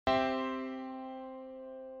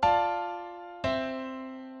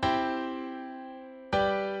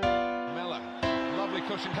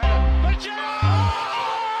cushioned header. But you beauty!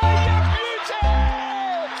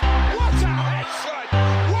 What a head, son!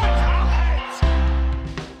 What a head!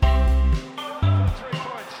 3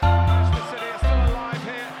 points. Manchester City are still alive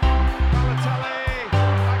here. Balotelli,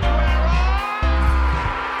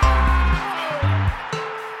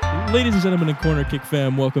 Aguero! Ladies and gentlemen and Corner Kick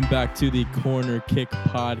fam, welcome back to the Corner Kick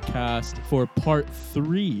podcast for part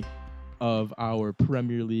 3 of our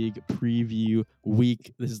Premier League preview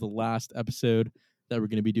week. This is the last episode that we're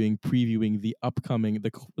going to be doing, previewing the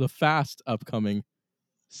fast upcoming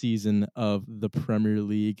season of the Premier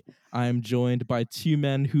League. I am joined by two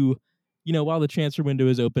men who, while the transfer window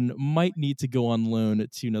is open, might need to go on loan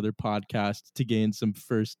to another podcast to gain some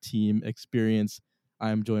first team experience.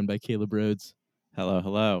 I am joined by Caleb Rhodes.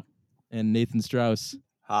 Hello. And Nathan Strauss.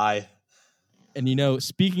 Hi. And,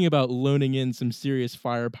 speaking about loaning in some serious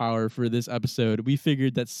firepower for this episode, we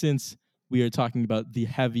figured that since we are talking about the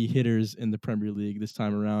heavy hitters in the Premier League this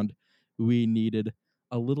time around, we needed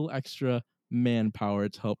a little extra manpower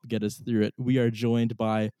to help get us through it. We are joined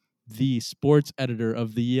by the sports editor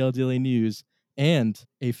of the Yale Daily News and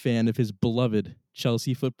a fan of his beloved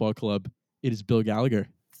Chelsea Football Club. It is Bill Gallagher.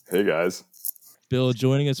 Hey, guys. Bill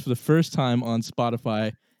joining us for the first time on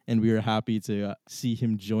Spotify, and we are happy to see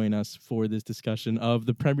him join us for this discussion of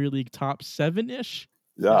the Premier League top 7-ish.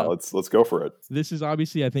 Yeah, let's go for it. This is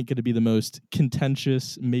obviously, I think, going to be the most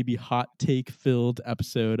contentious, maybe hot take-filled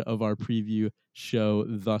episode of our preview show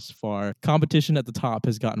thus far. Competition at the top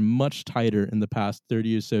has gotten much tighter in the past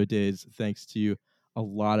 30 or so days, thanks to a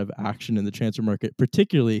lot of action in the transfer market,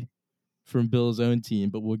 particularly from Bill's own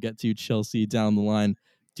team, but we'll get to Chelsea down the line.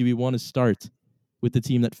 Do we want to start with the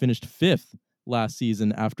team that finished 5th last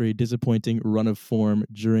season after a disappointing run of form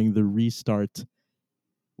during the restart,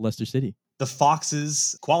 Leicester City? The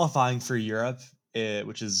Foxes qualifying for Europe,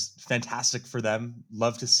 which is fantastic for them.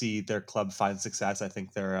 Love to see their club find success. I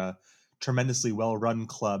think they're a tremendously well-run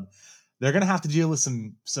club. They're going to have to deal with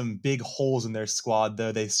some big holes in their squad,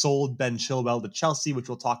 though. They sold Ben Chilwell to Chelsea, which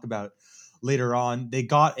we'll talk about later on. They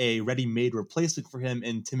got a ready-made replacement for him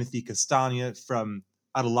in Timothy Castagne from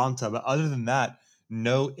Atalanta, but other than that,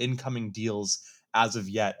 no incoming deals as of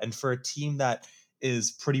yet. And for a team that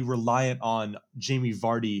is pretty reliant on Jamie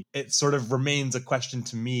Vardy, it sort of remains a question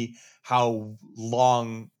to me how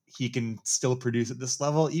long he can still produce at this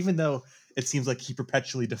level, even though it seems like he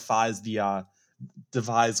perpetually defies God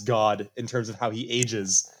in terms of how he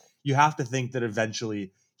ages. You have to think that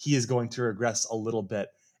eventually he is going to regress a little bit.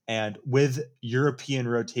 And with European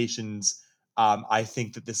rotations, I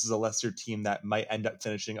think that this is a Leicester team that might end up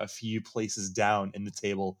finishing a few places down in the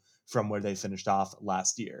table from where they finished off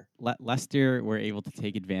last year. Leicester were able to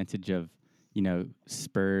take advantage of,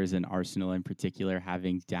 Spurs and Arsenal in particular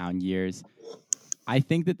having down years. I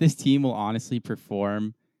think that this team will honestly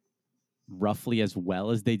perform roughly as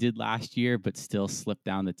well as they did last year, but still slip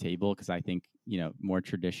down the table because I think, more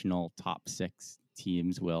traditional top 6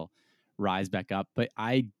 teams will rise back up. But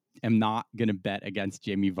I am not going to bet against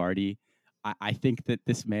Jamie Vardy. I think that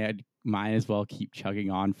this man might as well keep chugging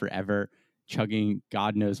on forever, chugging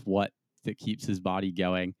God knows what that keeps his body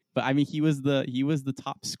going. But I mean, he was the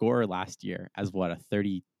top scorer last year as a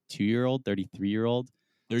 32-year-old, 33-year-old,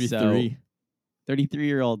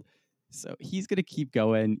 33-year-old. So he's going to keep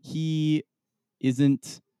going. He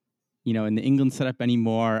isn't, in the England setup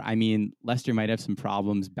anymore. I mean, Leicester might have some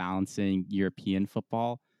problems balancing European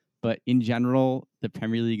football, but in general, the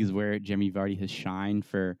Premier League is where Jamie Vardy has shined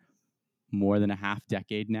for more than a half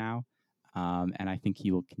decade now, and I think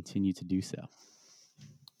he will continue to do so.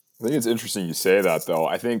 I think it's interesting you say that, though.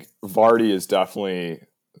 I think Vardy is definitely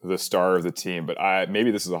the star of the team, but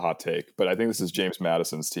maybe this is a hot take, but I think this is James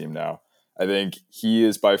Maddison's team now. I think he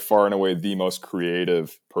is by far and away the most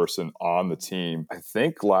creative person on the team. I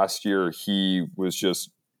think last year he was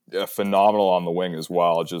just phenomenal on the wing as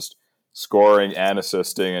well, just scoring and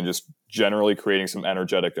assisting and just generally creating some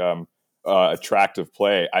energetic, attractive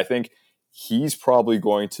play. I think he's probably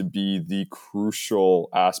going to be the crucial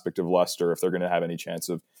aspect of Leicester if they're going to have any chance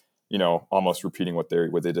of, almost repeating what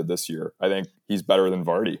they did this year. I think he's better than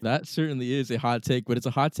Vardy. That certainly is a hot take, but it's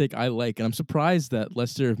a hot take I like. And I'm surprised that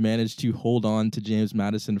Leicester have managed to hold on to James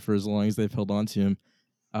Maddison for as long as they've held on to him.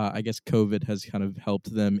 I guess COVID has kind of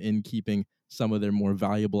helped them in keeping some of their more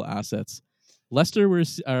valuable assets. Leicester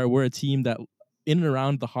were a team that in and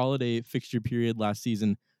around the holiday fixture period last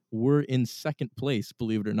season were in second place,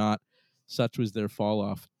 believe it or not. Such was their fall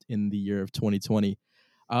off in the year of 2020.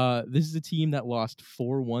 This is a team that lost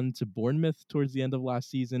 4-1 to Bournemouth towards the end of last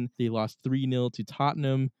season. They lost 3-0 to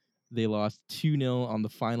Tottenham. They lost 2-0 on the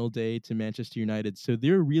final day to Manchester United. So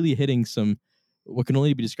they're really hitting some what can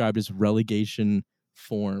only be described as relegation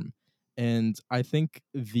form. And I think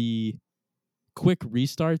the quick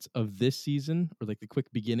restarts of this season, or like the quick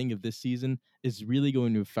beginning of this season, is really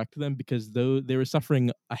going to affect them, because though they were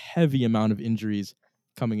suffering a heavy amount of injuries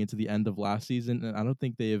coming into the end of last season, and I don't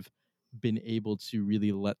think they have been able to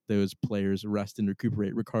really let those players rest and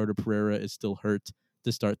recuperate. Ricardo Pereira is still hurt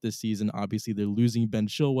to start this season. Obviously, they're losing Ben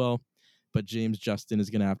Chilwell, but James Justin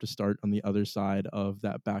is going to have to start on the other side of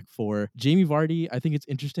that back four. Jamie Vardy, I think it's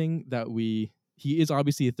interesting that he is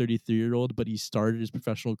obviously a 33-year-old, but he started his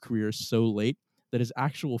professional career so late that his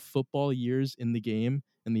actual football years in the game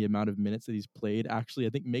and the amount of minutes that he's played actually, I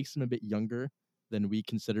think, makes him a bit younger than we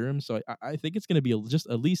consider him. So I think it's going to be just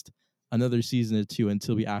at least another season or two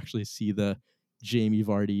until we actually see the Jamie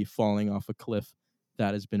Vardy falling off a cliff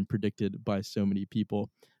that has been predicted by so many people.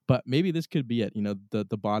 But maybe this could be it.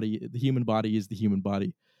 The human body is the human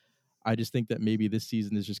body. I just think that maybe this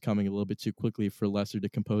season is just coming a little bit too quickly for Leicester to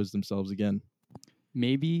compose themselves again.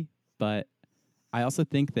 Maybe, but I also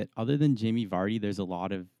think that other than Jamie Vardy, there's a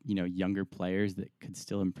lot of, younger players that could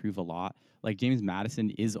still improve a lot. Like James Maddison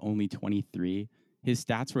is only 23. His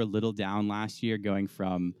stats were a little down last year, going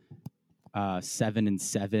from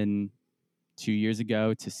 7-7 2 years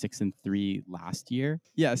ago to 6-3 last year.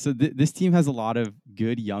 Yeah, so this team has a lot of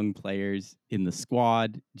good young players in the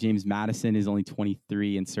squad. James Maddison is only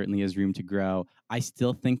 23 and certainly has room to grow. I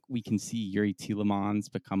still think we can see Yuri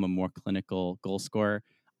Tielemans become a more clinical goal scorer.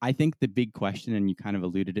 I think the big question, and you kind of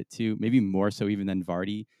alluded it to, maybe more so even than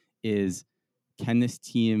Vardy, is can this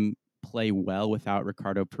team play well without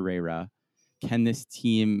Ricardo Pereira? Can this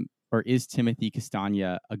team, or is Timothy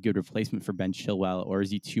Castagna a good replacement for Ben Chilwell, or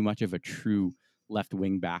is he too much of a true left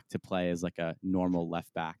wing back to play as like a normal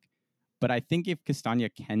left back? But I think if Castagna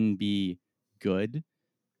can be good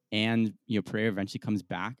and Pereira eventually comes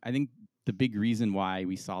back, I think the big reason why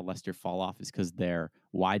we saw Leicester fall off is because their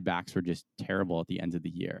wide backs were just terrible at the end of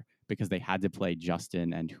the year, because they had to play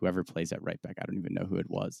Justin and whoever plays at right back. I don't even know who it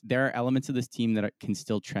was. There are elements of this team that can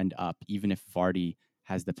still trend up, even if Vardy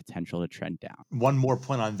has the potential to trend down. One more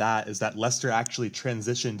point on that is that Leicester actually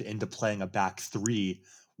transitioned into playing a back three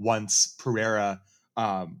once Pereira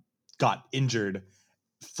got injured.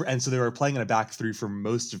 And so they were playing in a back three for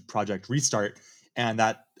most of Project Restart. And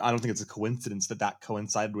that, I don't think it's a coincidence that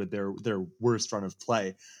coincided with their worst run of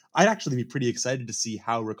play. I'd actually be pretty excited to see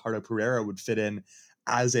how Ricardo Pereira would fit in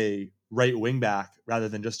as a right wing back rather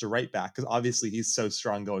than just a right back, because obviously he's so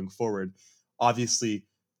strong going forward. Obviously,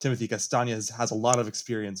 Timothy Castagna has a lot of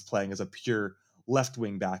experience playing as a pure left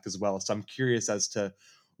wing back as well. So I'm curious as to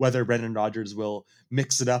whether Brendan Rodgers will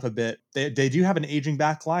mix it up a bit. They do have an aging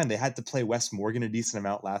back line. They had to play Wes Morgan a decent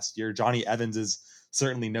amount last year. Johnny Evans is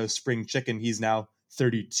certainly no spring chicken. He's now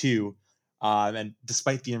 32. And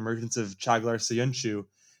despite the emergence of Çağlar Söyüncü,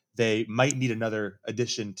 they might need another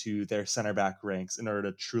addition to their center back ranks in order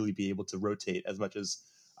to truly be able to rotate as much as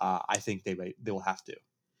I think they will have to.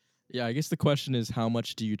 Yeah, I guess the question is, how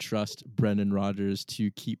much do you trust Brendan Rodgers to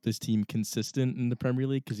keep this team consistent in the Premier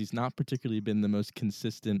League? Because he's not particularly been the most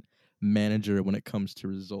consistent manager when it comes to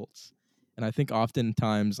results. And I think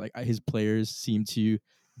oftentimes his players seem to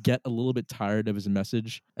get a little bit tired of his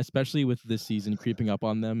message, especially with this season creeping up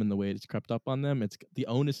on them and the way it's crept up on them. The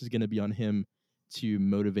onus is going to be on him to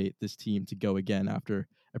motivate this team to go again after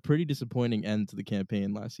a pretty disappointing end to the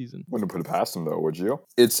campaign last season. Wouldn't put it past him, though, would you?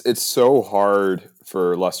 It's so hard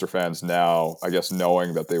for Leicester fans now, I guess,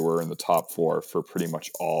 knowing that they were in the top four for pretty much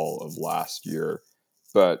all of last year.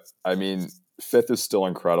 But, I mean, fifth is still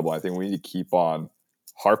incredible. I think we need to keep on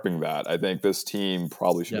harping that. I think this team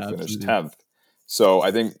probably should have finished 10th. So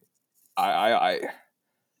I think I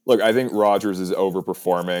think Rodgers is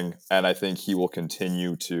overperforming, and I think he will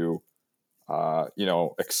continue to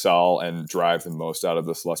excel and drive the most out of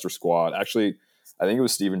this Leicester squad. Actually, I think it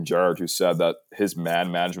was Steven Gerrard who said that his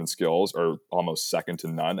man management skills are almost second to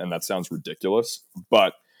none, and that sounds ridiculous.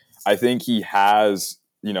 But I think he has,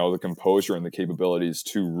 the composure and the capabilities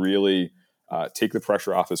to really take the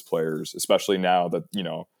pressure off his players, especially now that,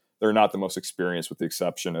 they're not the most experienced with the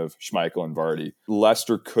exception of Schmeichel and Vardy.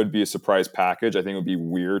 Leicester could be a surprise package. I think it would be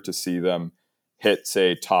weird to see them hit,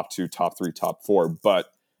 say, top 2, top 3, top 4.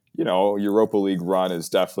 But, Europa League run is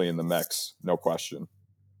definitely in the mix, no question.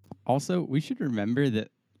 Also, we should remember that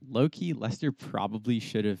low-key Leicester probably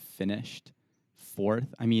should have finished 4th.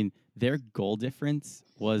 I mean, their goal difference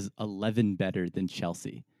was 11 better than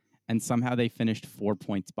Chelsea, and somehow they finished 4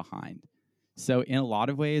 points behind. So in a lot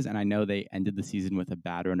of ways, and I know they ended the season with a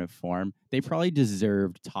bad run of form, they probably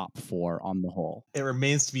deserved top 4 on the whole. It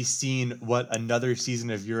remains to be seen what another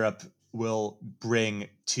season of Europe will bring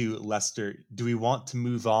to Leicester. Do we want to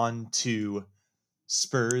move on to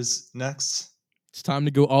Spurs next? It's time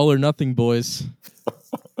to go all or nothing, boys.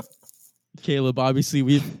 Caleb, obviously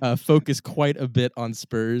we've focused quite a bit on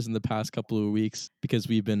Spurs in the past couple of weeks because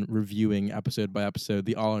we've been reviewing episode by episode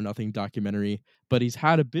the All or Nothing documentary. But he's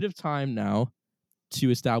had a bit of time now to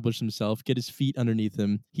establish himself, get his feet underneath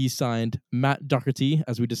him. He signed Matt Doherty,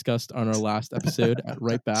 as we discussed on our last episode, at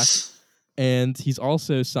right back. And he's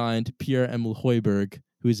also signed Pierre-Emile Højbjerg,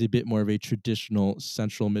 who is a bit more of a traditional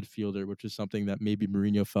central midfielder, which is something that maybe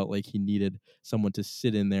Mourinho felt like he needed someone to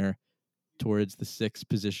sit in there towards the sixth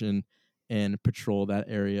position and patrol that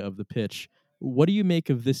area of the pitch. What do you make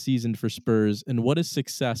of this season for Spurs, and what is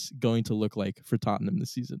success going to look like for Tottenham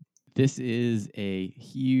this season? This is a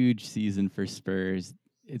huge season for Spurs.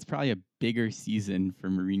 It's probably a bigger season for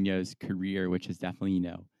Mourinho's career, which has definitely,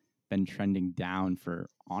 been trending down for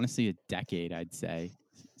honestly a decade, I'd say,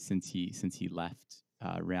 since he left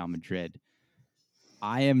Real Madrid.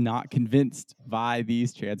 I am not convinced by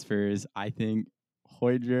these transfers. I think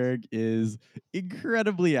Højbjerg is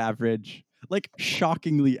incredibly average, like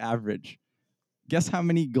shockingly average. Guess how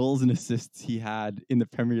many goals and assists he had in the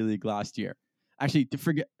Premier League last year? Actually, to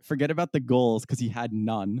forget about the goals because he had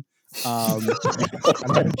none. He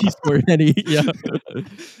scored any, yeah.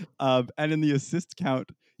 And in the assist count,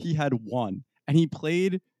 he had 1. And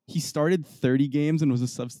he started 30 games and was a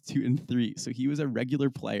substitute in 3. So he was a regular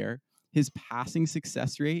player. His passing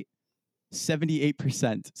success rate,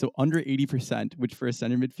 78%. So under 80%, which for a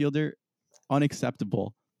center midfielder,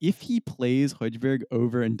 unacceptable. If he plays Højbjerg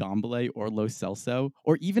over Ndombele or Lo Celso,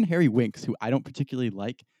 or even Harry Winks, who I don't particularly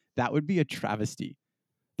like, that would be a travesty.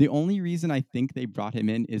 The only reason I think they brought him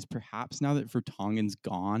in is perhaps now that Vertonghen's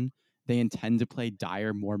gone, they intend to play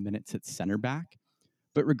Dyer more minutes at center back.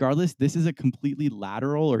 But regardless, this is a completely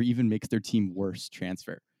lateral or even makes their team worse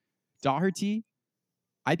transfer. Doherty,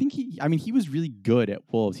 I think he was really good at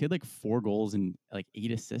Wolves. He had like 4 goals and like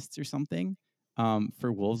 8 assists or something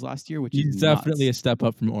for Wolves last year, which He's is definitely nuts. a step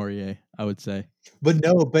up from Aurier, I would say.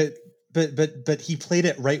 But he played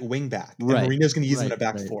at right wing back. Right. And Mourinho's going to use him in a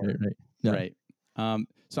back four. Yeah. Right.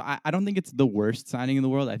 So I don't think it's the worst signing in the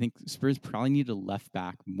world. I think Spurs probably needed a left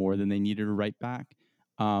back more than they needed a right back.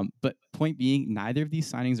 But point being, neither of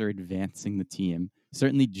these signings are advancing the team.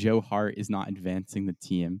 Certainly Joe Hart is not advancing the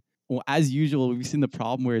team. Well, as usual, we've seen the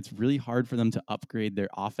problem where it's really hard for them to upgrade their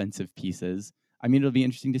offensive pieces. I mean, it'll be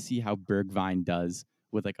interesting to see how Bergwijn does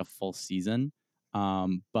with like a full season.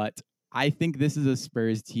 But I think this is a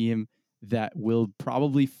Spurs team that will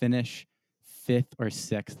probably finish 5th or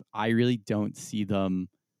 6th. I really don't see them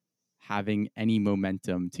having any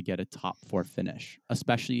momentum to get a top 4 finish,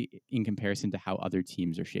 especially in comparison to how other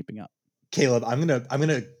teams are shaping up. Caleb, I'm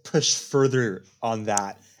gonna push further on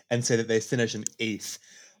that and say that they finish in 8th.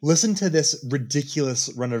 Listen to this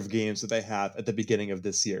ridiculous run of games that they have at the beginning of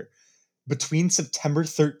this year. Between September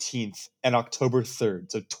 13th and October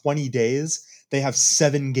 3rd, so 20 days, they have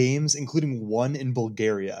 7 games, including 1 in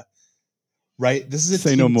Bulgaria. Right? This is a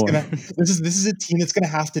Say team no that's more. this is a team that's gonna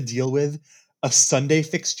have to deal with a Sunday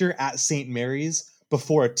fixture at St. Mary's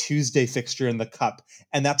before a Tuesday fixture in the Cup,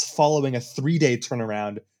 and that's following a 3-day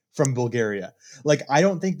turnaround from Bulgaria. Like, I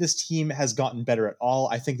don't think this team has gotten better at all.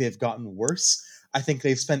 I think they've gotten worse. I think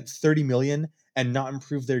they've spent 30 million and not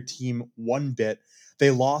improved their team one bit.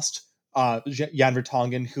 They lost Jan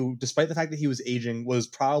Vertonghen, who, despite the fact that he was aging, was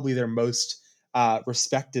probably their most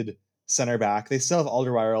respected center back. They still have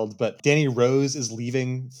Alderweireld, but Danny Rose is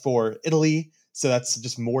leaving for Italy, so that's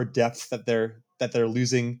just more depth that they're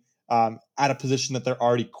losing at a position that they're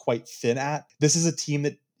already quite thin at. This is a team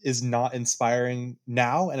that is not inspiring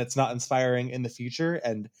now, and it's not inspiring in the future.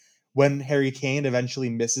 And when Harry Kane eventually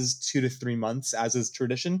misses 2 to 3 months, as is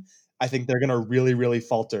tradition, I think they're going to really, really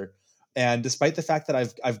falter. And despite the fact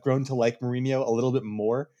that I've grown to like Mourinho a little bit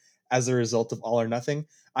more as a result of All or Nothing,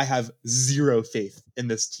 I have zero faith in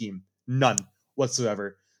this team. None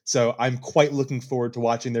whatsoever. So I'm quite looking forward to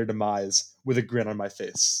watching their demise with a grin on my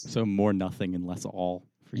face. So more nothing and less all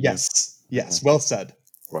for you. Yes. Well said.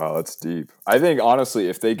 Wow, that's deep. I think honestly,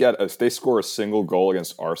 if they score a single goal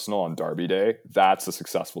against Arsenal on Derby Day, that's a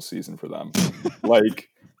successful season for them. Like,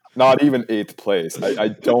 not even 8th place. I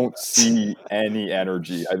don't see any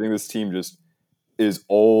energy. I think this team just is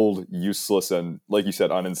old, useless, and like you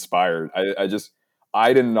said, uninspired.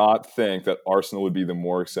 I did not think that Arsenal would be the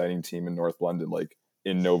more exciting team in North London, like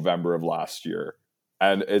in November of last year.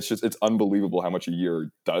 And it's unbelievable how much a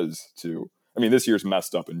year does to. I mean, this year's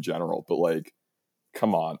messed up in general, but like,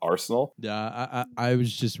 come on, Arsenal. Yeah, I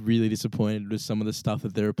was just really disappointed with some of the stuff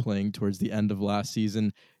that they were playing towards the end of last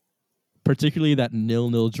season, particularly that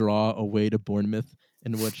 0-0 draw away to Bournemouth,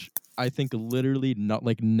 in which I think literally not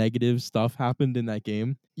like negative stuff happened in that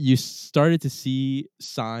game. You started to see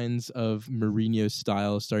signs of Mourinho's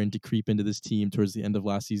style starting to creep into this team towards the end of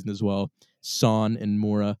last season as well. Son and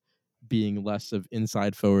Mora being less of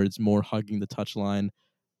inside forwards, more hugging the touchline.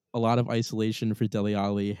 A lot of isolation for Dele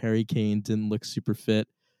Alli. Harry Kane didn't look super fit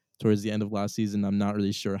towards the end of last season. I'm not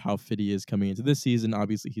really sure how fit he is coming into this season.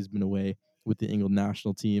 Obviously, he's been away with the England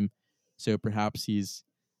national team, so perhaps he's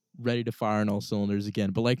ready to fire on all cylinders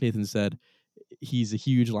again. But like Nathan said, he's a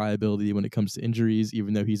huge liability when it comes to injuries,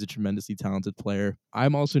 even though he's a tremendously talented player.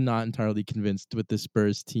 I'm also not entirely convinced with the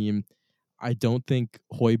Spurs team. I don't think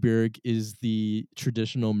Højbjerg is the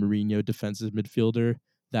traditional Mourinho defensive midfielder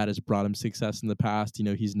that has brought him success in the past. You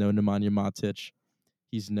know, he's no Nemanja Matic.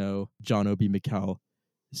 He's no John Obi Mikel.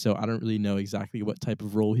 So I don't really know exactly what type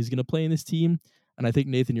of role he's going to play in this team. And I think,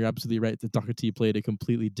 Nathan, you're absolutely right that Doherty played a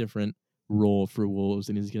completely different role for Wolves,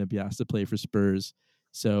 and he's going to be asked to play for Spurs.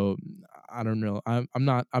 So I don't know. I'm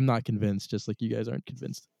not convinced, just like you guys aren't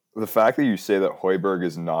convinced. The fact that you say that Højbjerg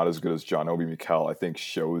is not as good as John Obi Mikel, I think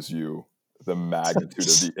shows you the magnitude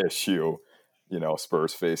of the issue,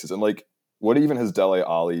 Spurs faces. And like, what even has Dele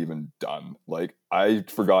Alli even done? Like, I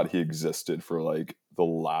forgot he existed for like the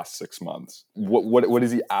last 6 months. What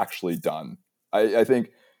has he actually done? I think,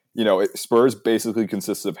 Spurs basically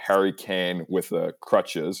consists of Harry Kane with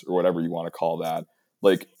crutches or whatever you want to call that,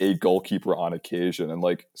 like a goalkeeper on occasion, and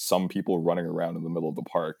like some people running around in the middle of the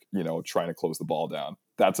park, trying to close the ball down.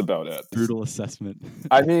 That's about it. Brutal assessment.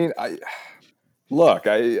 I mean, I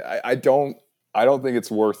don't think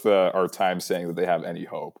it's worth our time saying that they have any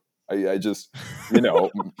hope. I just,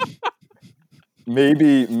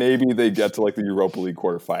 maybe they get to like the Europa League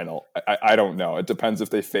quarterfinal. I don't know. It depends if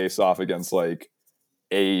they face off against like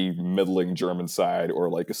a middling German side or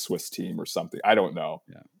like a Swiss team or something. I don't know.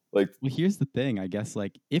 Yeah. Like, well, here's the thing. I guess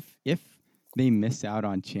like if they miss out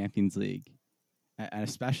on Champions League, and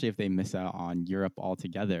especially if they miss out on Europe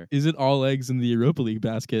altogether, is it all eggs in the Europa League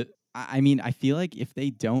basket? I mean, I feel like if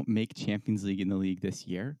they don't make Champions League in the league this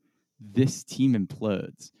year, this team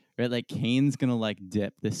implodes. Right, like Kane's gonna like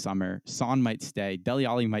dip this summer. Son might stay. Dele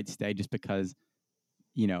Alli might stay just because,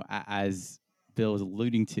 as Bill was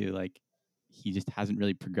alluding to, like he just hasn't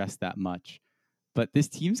really progressed that much. But this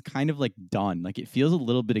team's kind of like done. Like it feels a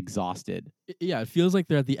little bit exhausted. Yeah, it feels like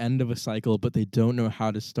they're at the end of a cycle, but they don't know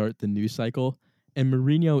how to start the new cycle. And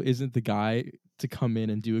Mourinho isn't the guy to come in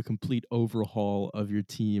and do a complete overhaul of your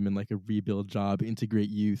team and like a rebuild job, integrate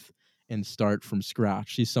youth, and start from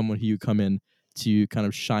scratch. He's someone who you come in to kind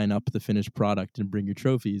of shine up the finished product and bring your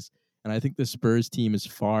trophies. And I think the Spurs team is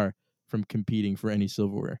far from competing for any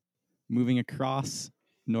silverware. Moving across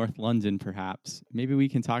North London, perhaps, maybe we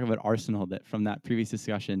can talk about Arsenal. That from that previous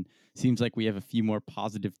discussion, seems like we have a few more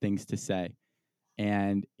positive things to say.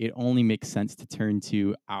 And it only makes sense to turn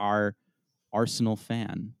to our Arsenal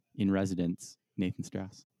fan in residence, Nathan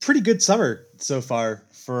Strauss. Pretty good summer so far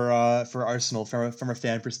for Arsenal from a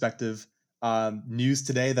fan perspective. News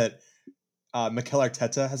today that Mikel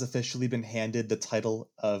Arteta has officially been handed the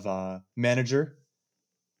title of manager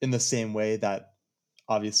in the same way that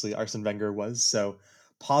obviously Arsene Wenger was. So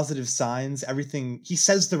positive signs, everything. He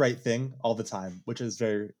says the right thing all the time, which is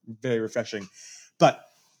very, very refreshing. But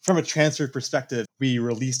from a transfer perspective, we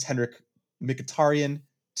released Henrik Mkhitaryan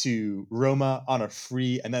to Roma on a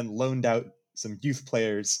free and then loaned out some youth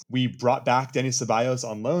players. We brought back Denis Ceballos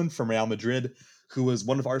on loan from Real Madrid, who was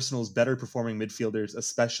one of Arsenal's better performing midfielders,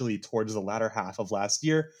 especially towards the latter half of last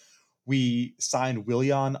year. We signed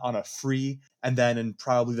Willian on a free, and then in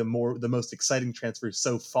probably the most exciting transfer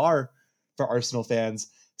so far for Arsenal fans,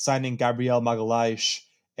 signing Gabriel Magalhaes,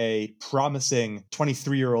 a promising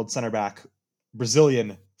 23-year-old center back,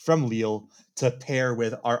 Brazilian from Lille, to pair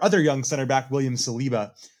with our other young center back, William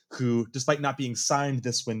Saliba, who, despite not being signed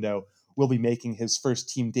this window, will be making his first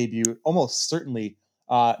team debut almost certainly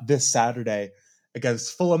this Saturday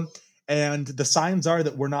against Fulham. And the signs are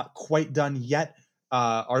that we're not quite done yet.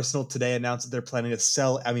 Arsenal today announced that they're planning to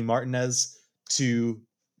sell Emi Martinez to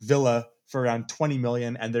Villa for around 20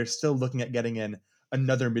 million, and they're still looking at getting in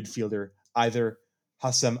another midfielder, either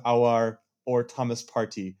Hassem Aouar or Thomas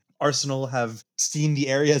Partey. Arsenal have seen the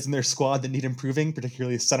areas in their squad that need improving,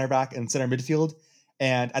 particularly center back and center midfield,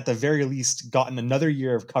 and at the very least gotten another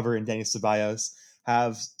year of cover in Denis Ceballos,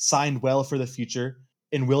 have signed well for the future.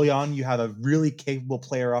 In Willian, you have a really capable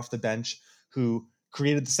player off the bench who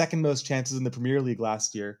created the second most chances in the Premier League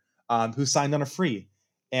last year, who signed on a free.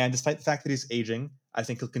 And despite the fact that he's aging, I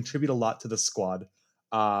think he'll contribute a lot to the squad,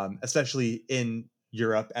 especially in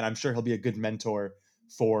Europe. And I'm sure he'll be a good mentor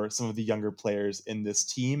for some of the younger players in this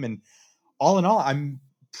team. And all in all, I'm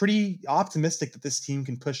pretty optimistic that this team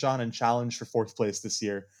can push on and challenge for fourth place this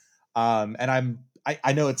year. And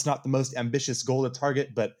I know it's not the most ambitious goal to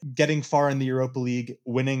target, but getting far in the Europa League,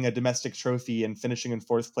 winning a domestic trophy, and finishing in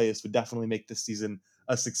fourth place would definitely make this season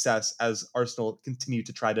a success as Arsenal continue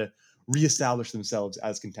to try to reestablish themselves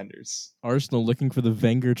as contenders. Arsenal looking for the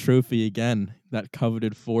Wenger Trophy again, that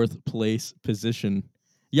coveted fourth place position.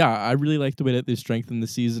 Yeah, I really like the way that they strengthened the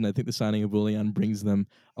season. I think the signing of Willian brings them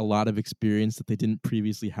a lot of experience that they didn't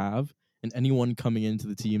previously have. And anyone coming into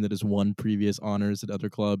the team that has won previous honors at other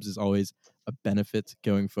clubs is always a benefit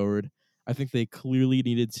going forward. I think they clearly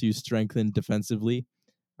needed to strengthen defensively.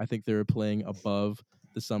 I think they were playing above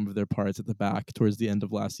the sum of their parts at the back towards the end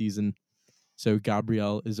of last season. So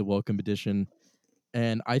Gabriel is a welcome addition.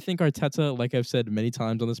 And I think Arteta, like I've said many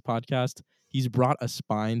times on this podcast, he's brought a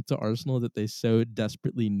spine to Arsenal that they so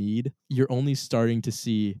desperately need. You're only starting to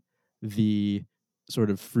see the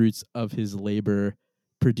sort of fruits of his labor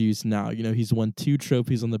produce now. You know, he's won 2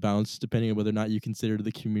 trophies on the bounce, depending on whether or not you consider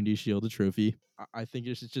the Community Shield a trophy. I think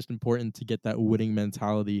it's just important to get that winning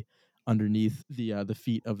mentality underneath the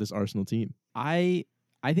feet of this Arsenal team.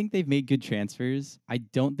 I think they've made good transfers. I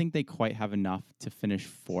don't think they quite have enough to finish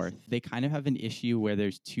fourth. They kind of have an issue where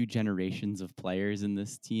there's 2 generations of players in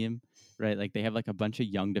this team, right? Like they have like a bunch of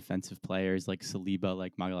young defensive players like Saliba,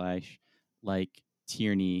 like Magalhaes, like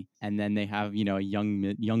Tierney, and then they have, you know, a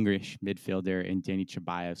youngish midfielder in Danny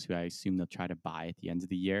Ceballos, who I assume they'll try to buy at the end of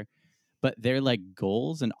the year. But their like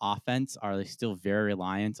goals and offense are like still very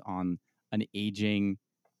reliant on an aging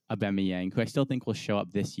Aubameyang, who I still think will show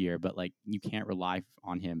up this year, but like you can't rely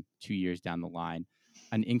on him 2 years down the line.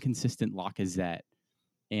 An inconsistent Lacazette.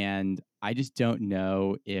 And I just don't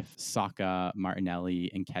know if Saka,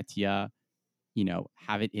 Martinelli, and Nketiah, you know,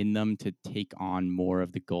 have it in them to take on more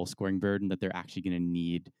of the goal scoring burden that they're actually going to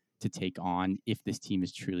need to take on if this team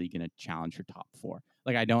is truly going to challenge for top 4.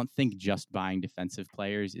 Like, I don't think just buying defensive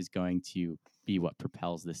players is going to be what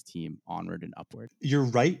propels this team onward and upward. You're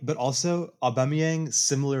right, but also Aubameyang,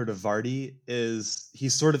 similar to Vardy, he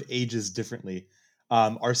sort of ages differently.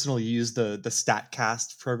 Arsenal used the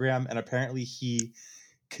StatCast program, and apparently he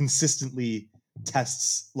consistently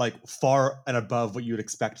tests like far and above what you would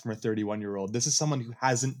expect from a 31-year-old. This is someone who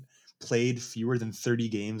hasn't played fewer than 30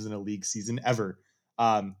 games in a league season ever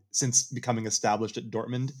since becoming established at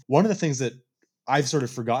Dortmund. One of the things that I've sort of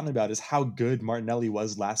forgotten about is how good Martinelli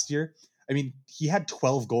was last year. I mean, he had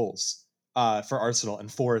 12 goals for Arsenal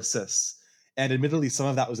and 4 assists. And admittedly, some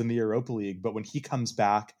of that was in the Europa League. But when he comes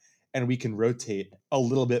back and we can rotate a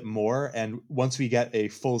little bit more, and once we get a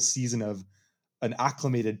full season of an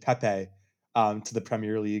acclimated Pepe to the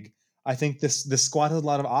Premier League, I think this squad has a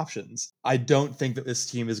lot of options. I don't think that this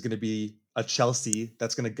team is going to be a Chelsea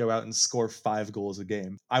that's going to go out and score 5 goals a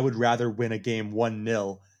game. I would rather win a game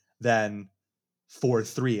 1-0 than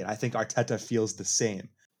 4-3. And I think Arteta feels the same.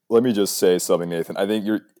 Let me just say something, Nathan. I think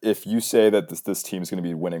if you say that this team's going to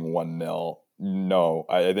be winning 1-0, no,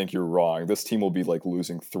 I think you're wrong. This team will be like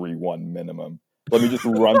losing 3-1 minimum. Let me just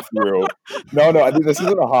run through. No, I think this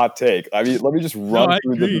isn't a hot take. I mean, let me just run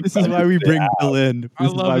through. This is why we bring Bill in.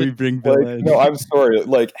 We bring Bill in. No, I'm sorry.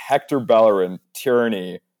 Like Hector Bellerin,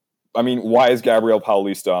 Tierney. I mean, why is Gabriel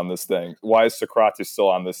Paulista on this thing? Why is Socrates still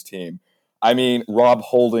on this team? I mean, Rob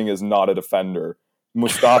Holding is not a defender.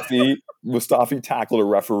 Mustafi tackled a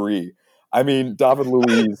referee. I mean, David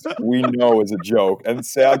Luiz, we know is a joke. And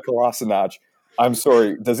Sead Kolasinac, I'm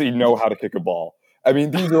sorry, does he know how to kick a ball? I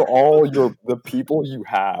mean, these are all the people you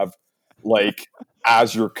have, like,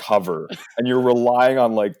 as your cover. And you're relying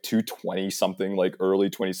on, like, 220-something, like, early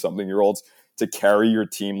 20-something-year-olds to carry your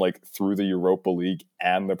team, like, through the Europa League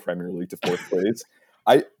and the Premier League to 4th place.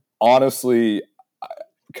 I honestly,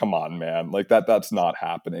 come on, man. Like, that's not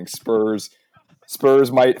happening. Spurs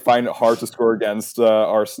might find it hard to score against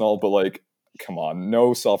Arsenal, but, like, come on.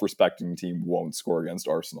 No self-respecting team won't score against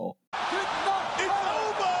Arsenal.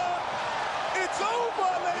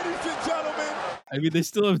 I mean, they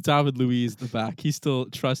still have David Luiz at the back. He's still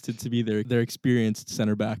trusted to be their experienced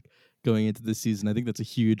center back going into this season. I think that's a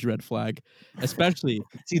huge red flag, especially.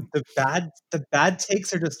 See, the bad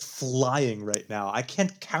takes are just flying right now. I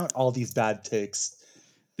can't count all these bad takes.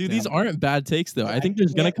 Dude, these aren't bad takes, though. I think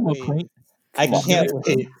there's going to come a point. I can't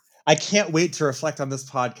wait. I can't wait to reflect on this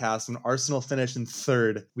podcast when Arsenal finish in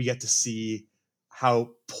 3rd. We get to see how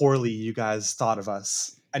poorly you guys thought of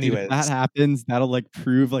us. Anyways, if that happens, that'll like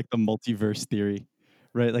prove like the multiverse theory,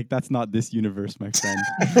 right? Like that's not this universe, my friend.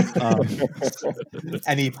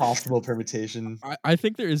 Any possible permutation. I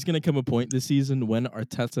think there is going to come a point this season when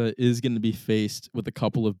Arteta is going to be faced with a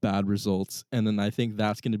couple of bad results, and then I think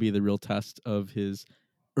that's going to be the real test of his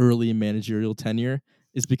early managerial tenure.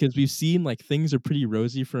 Is because we've seen like things are pretty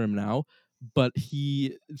rosy for him now, but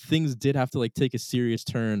things did have to like take a serious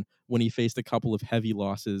turn when he faced a couple of heavy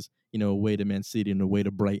losses, you know, away to Man City and away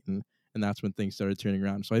to Brighton, and that's when things started turning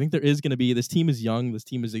around. So I think there is going to be, this team is young, this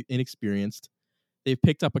team is inexperienced, They've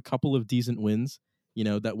picked up a couple of decent wins.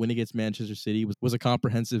 That win against Manchester City was a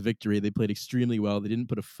comprehensive victory. They played extremely well. They didn't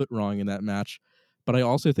put a foot wrong in that match. But I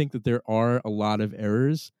also think that there are a lot of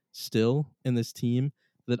errors still in this team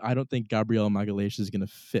that I don't think Gabriel Magalhaes is going to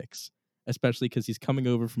fix, especially because he's coming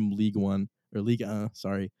over from Ligue 1 or Ligue 1,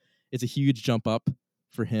 sorry. It's a huge jump up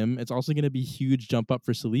for him. It's also going to be a huge jump up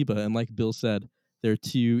for Saliba. And like Bill said, they're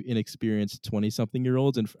two inexperienced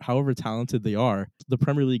 20-something-year-olds, and however talented they are, the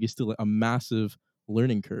Premier League is still a massive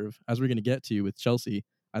learning curve. As we're going to get to with Chelsea,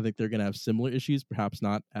 I think they're going to have similar issues, perhaps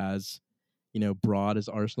not as broad as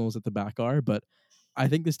Arsenal's at the back are, but I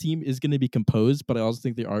think this team is going to be composed, but I also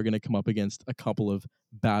think they are going to come up against a couple of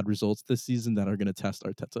bad results this season that are going to test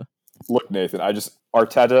Arteta. Look, Nathan,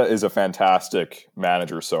 Arteta is a fantastic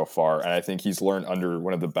manager so far, and I think he's learned under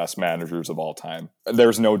one of the best managers of all time.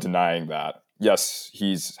 There's no denying that. Yes,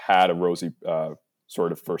 he's had a rosy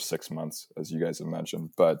sort of first 6 months, as you guys have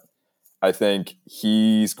mentioned, but I think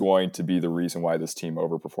he's going to be the reason why this team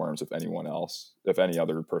overperforms if any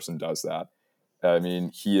other person does that. I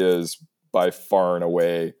mean, he is by far and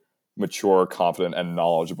away mature, confident, and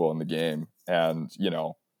knowledgeable in the game. And,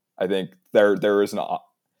 I think there is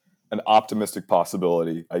an optimistic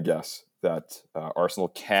possibility, I guess, that Arsenal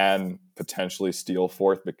can potentially steal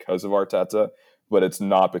fourth because of Arteta, but it's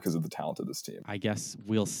not because of the talent of this team. I guess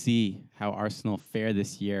we'll see how Arsenal fare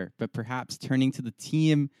this year, but perhaps turning to the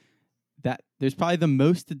team that there's probably the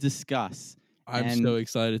most to discuss. I'm so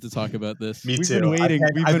excited to talk about this. Me We've too. been waiting.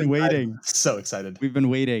 I'm so excited. We've been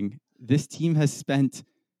waiting. This team has spent,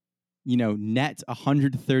 net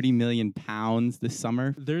 130 million pounds this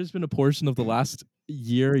summer. There's been a portion of the last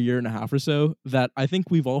year and a half or so that I think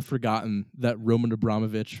we've all forgotten that Roman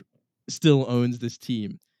Abramovich still owns this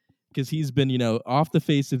team, because he's been, off the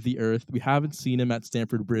face of the earth. We haven't seen him at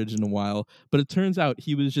Stamford Bridge in a while, but it turns out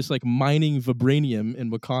he was just like mining vibranium in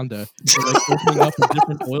Wakanda, or, like opening up a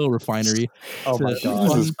different oil refinery. Oh my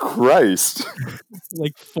God. Jesus Christ.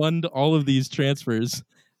 Fund all of these transfers.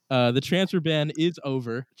 The transfer ban is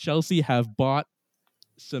over. Chelsea have bought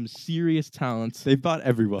some serious talents. They've bought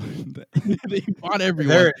everyone. They bought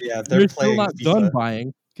everyone. They're They're still playing not FIFA. done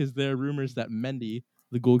buying, because there are rumors that Mendy,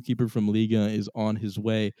 the goalkeeper from Liga, is on his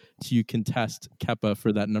way to contest Kepa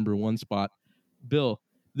for that number 1 spot. Bill,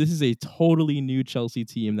 this is a totally new Chelsea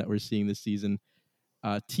team that we're seeing this season.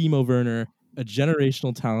 Timo Werner, a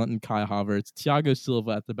generational talent in Kai Havertz, Thiago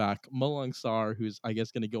Silva at the back, Malang Sarr, who's, I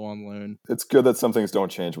guess, going to go on loan. It's good that some things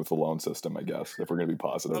don't change with the loan system, I guess, if we're going to be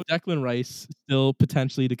positive. Declan Rice still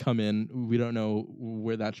potentially to come in. We don't know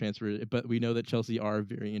where that transfer is, but we know that Chelsea are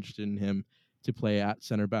very interested in him to play at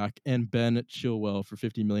center back, and Ben Chilwell for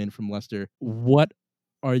 50 million from Leicester. What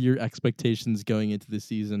are your expectations going into the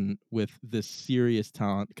season with this serious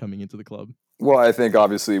talent coming into the club? Well, I think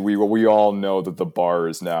obviously we all know that the bar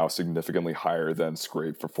is now significantly higher than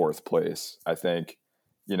scrape for fourth place. I think,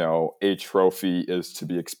 a trophy is to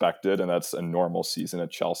be expected, and that's a normal season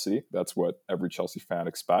at Chelsea. That's what every Chelsea fan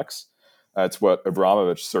expects. That's what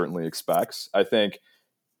Abramovich certainly expects. I think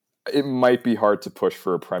it might be hard to push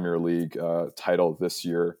for a Premier League title this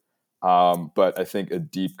year, but I think a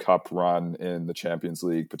deep cup run in the Champions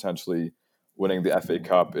League, potentially winning the FA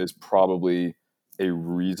Cup, is probably a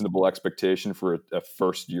reasonable expectation for a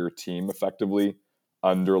first-year team, effectively,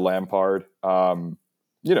 under Lampard.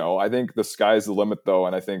 I think the sky's the limit, though,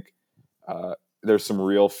 and I think there's some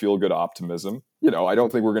real feel-good optimism. I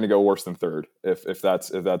don't think we're going to go worse than third, if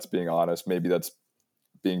that's being honest. Maybe that's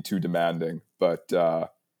being too demanding, but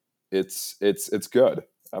it's good.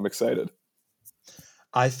 I'm excited.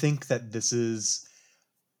 I think that this is,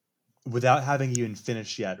 without having even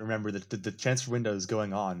finished yet, remember that the transfer window is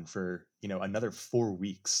going on for, another 4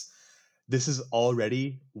 weeks. This is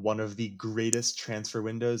already one of the greatest transfer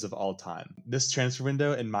windows of all time. This transfer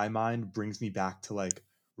window, in my mind, brings me back to like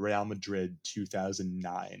Real Madrid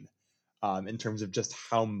 2009, in terms of just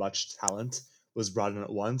how much talent was brought in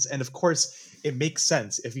at once. And of course, it makes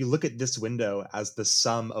sense if you look at this window as the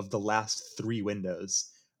sum of the last 3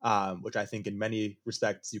 windows, which I think in many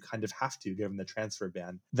respects you kind of have to, given the transfer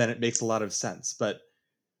ban, then it makes a lot of sense. But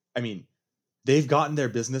I mean, they've gotten their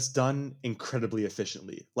business done incredibly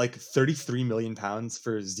efficiently. Like 33 million pounds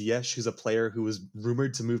for Ziyech, who's a player who was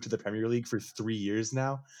rumored to move to the Premier League for 3 years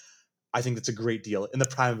now. I think that's a great deal in the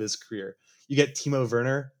prime of his career. You get Timo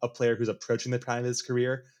Werner, a player who's approaching the prime of his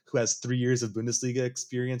career, who has 3 years of Bundesliga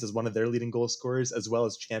experience as one of their leading goal scorers, as well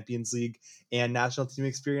as Champions League and national team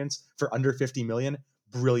experience for under 50 million.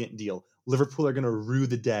 Brilliant deal. Liverpool are going to rue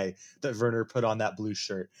the day that Werner put on that blue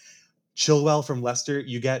shirt. Chilwell from Leicester,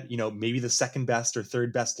 you get, maybe the second best or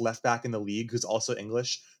third best left back in the league, who's also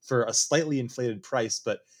English, for a slightly inflated price.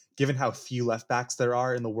 But given how few left backs there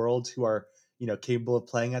are in the world who are, capable of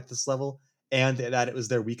playing at this level, and that it was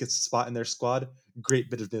their weakest spot in their squad. Great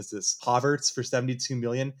bit of business. Havertz for 72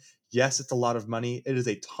 million. Yes, it's a lot of money. It is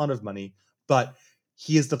a ton of money, but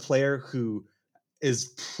he is the player who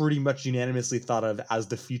is pretty much unanimously thought of as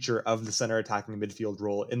the future of the center attacking midfield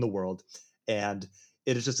role in the world. And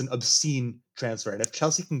it is just an obscene transfer. And if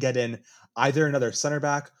Chelsea can get in either another center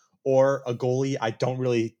back or a goalie, I don't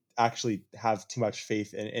really actually have too much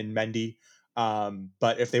faith in Mendy.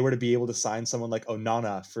 But if they were to be able to sign someone like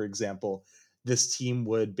Onana, for example, this team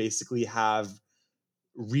would basically have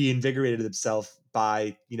reinvigorated itself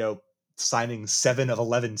by, signing 7 of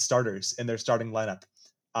 11 starters in their starting lineup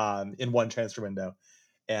in one transfer window.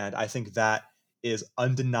 And I think that is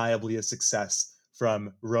undeniably a success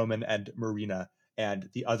from Roman and Marina and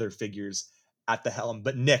the other figures at the helm.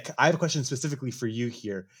 But Nick, I have a question specifically for you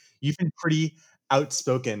here. You've been pretty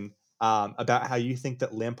outspoken about how you think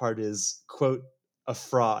that Lampard is, quote, a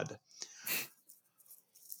fraud.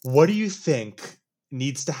 What do you think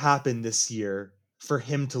needs to happen this year for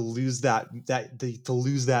him to lose that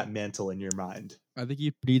mantle in your mind? I think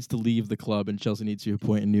he needs to leave the club, and Chelsea needs to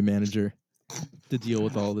appoint a new manager to deal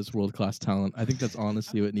with all this world-class talent. I think that's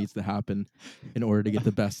honestly what needs to happen in order to get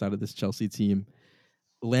the best out of this Chelsea team.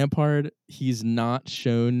 Lampard, he's not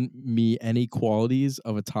shown me any qualities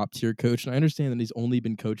of a top-tier coach, and I understand that he's only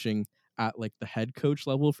been coaching at like the head coach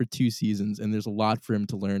level for 2 seasons, and there's a lot for him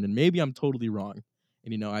to learn, and maybe I'm totally wrong.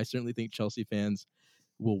 And, I certainly think Chelsea fans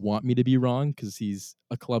will want me to be wrong because he's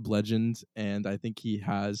a club legend, and I think he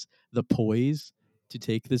has the poise to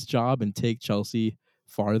take this job and take Chelsea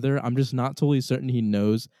farther. I'm just not totally certain he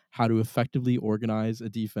knows how to effectively organize a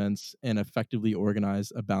defense and effectively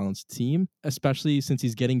organize a balanced team, especially since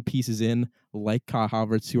he's getting pieces in like Kai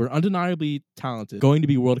Havertz, who are undeniably talented, going to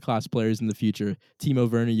be world-class players in the future. Timo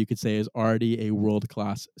Werner, you could say, is already a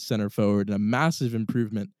world-class center forward and a massive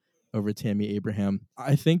improvement over Tammy Abraham.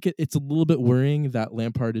 I think it's a little bit worrying that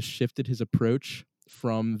Lampard has shifted his approach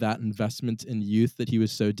from that investment in youth that he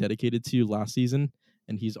was so dedicated to last season,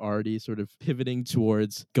 and he's already sort of pivoting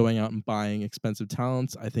towards going out and buying expensive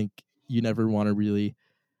talents. I think you never want to really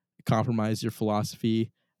compromise your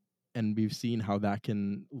philosophy, and we've seen how that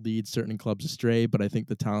can lead certain clubs astray, but I think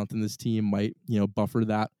the talent in this team might, buffer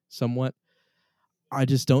that somewhat. I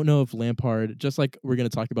just don't know if Lampard, just like we're going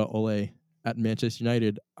to talk about Ole at Manchester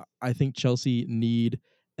United, I think Chelsea need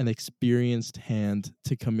an experienced hand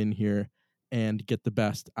to come in here and get the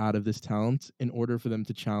best out of this talent in order for them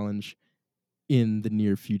to challenge in the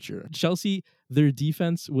near future. Chelsea, their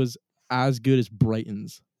defense was as good as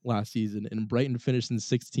Brighton's last season, and Brighton finished in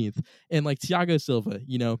 16th. And like Thiago Silva,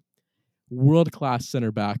 world-class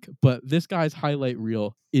center back, but this guy's highlight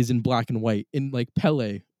reel is in black and white. And like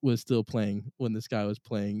Pele was still playing when this guy was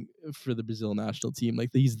playing for the Brazil national team. Like,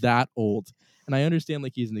 he's that old. And I understand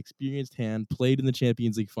like he's an experienced hand, played in the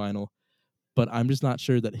Champions League final, but I'm just not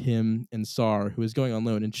sure that him and Sarr, who is going on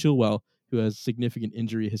loan, and Chilwell, who has significant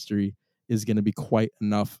injury history, is going to be quite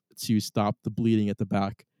enough to stop the bleeding at the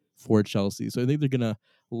back for Chelsea. So I think they're going to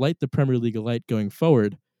light the Premier League alight going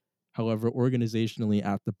forward. However, organizationally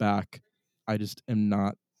at the back, I just am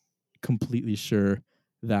not completely sure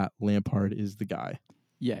that Lampard is the guy.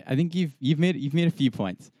 Yeah, I think you've made a few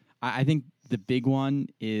points. I think the big one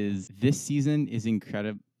is this season is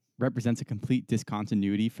represents a complete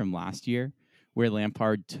discontinuity from last year, where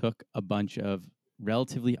Lampard took a bunch of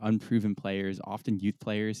relatively unproven players, often youth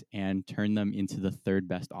players, and turned them into the 3rd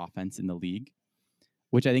best offense in the league,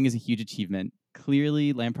 which I think is a huge achievement.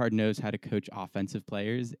 Clearly, Lampard knows how to coach offensive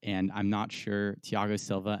players, and I'm not sure Thiago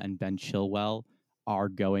Silva and Ben Chilwell are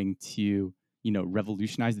going to,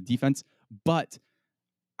 revolutionize the defense. But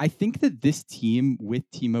I think that this team with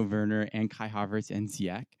Timo Werner and Kai Havertz and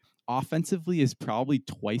Ziyech offensively is probably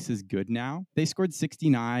twice as good now. They scored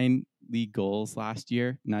 69 league goals last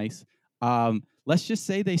year. Nice. Let's just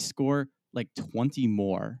say they score like 20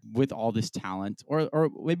 more with all this talent, or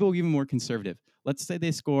maybe we'll be even more conservative. Let's say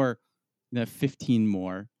they score 15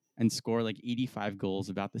 more and score like 85 goals,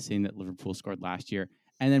 about the same that Liverpool scored last year.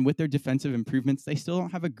 And then with their defensive improvements, they still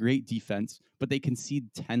don't have a great defense, but they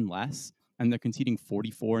concede 10 less, and they're conceding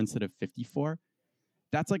 44 instead of 54.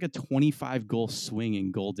 That's like a 25 goal swing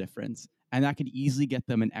in goal difference. And that could easily get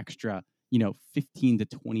them an extra, 15 to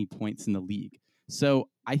 20 points in the league. So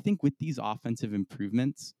I think with these offensive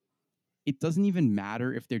improvements, it doesn't even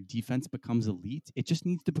matter if their defense becomes elite. It just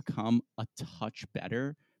needs to become a touch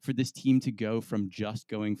better for this team to go from just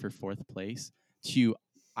going for 4th place to,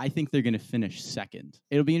 I think they're going to finish 2nd.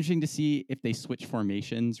 It'll be interesting to see if they switch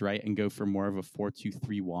formations, right, and go for more of a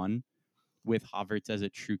 4-2-3-1 with Havertz as a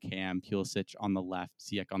true cam, Pulisic on the left,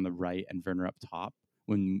 Ziyech on the right, and Werner up top,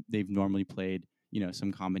 when they've normally played,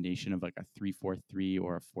 some combination of like a 3-4-3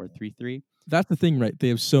 or a 4-3-3. That's the thing, right? They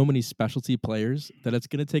have so many specialty players that it's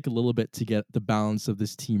going to take a little bit to get the balance of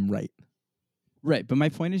this team right. Right, but my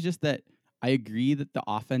point is just that I agree that the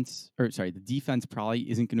defense probably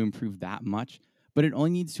isn't going to improve that much, but it only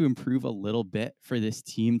needs to improve a little bit for this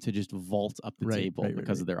team to just vault up the table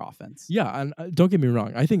because of their offense. Yeah, and don't get me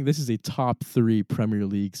wrong. I think this is a top 3 Premier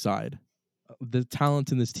League side. The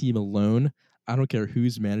talent in this team alone, I don't care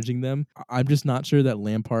who's managing them. I'm just not sure that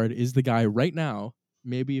Lampard is the guy right now.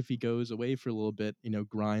 Maybe if he goes away for a little bit,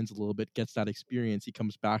 grinds a little bit, gets that experience, he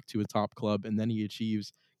comes back to a top club, and then he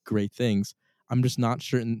achieves great things. I'm just not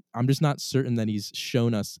certain that he's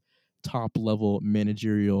shown us top level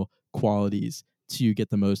managerial qualities to get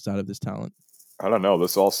the most out of this talent. I don't know.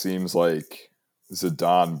 This all seems like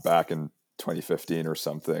Zidane back in 2015 or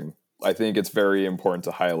something. I think it's very important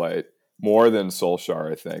to highlight more than Solskjaer.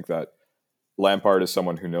 I think that Lampard is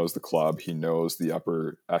someone who knows the club. He knows the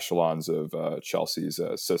upper echelons of Chelsea's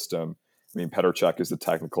system. I mean, Petr Cech is the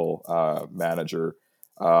technical manager.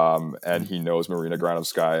 And he knows Marina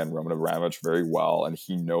Granovskaya and Roman Abramovich very well, and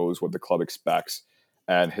he knows what the club expects,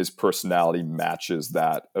 and his personality matches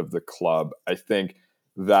that of the club. I think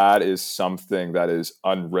that is something that is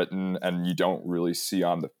unwritten and you don't really see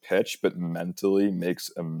on the pitch, but mentally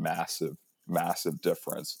makes a massive, massive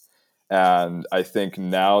difference. And I think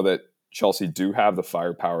now that Chelsea do have the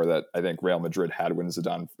firepower that I think Real Madrid had when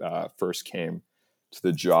Zidane first came to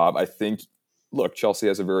the job, I think Chelsea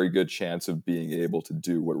has a very good chance of being able to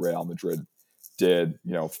do what Real Madrid did,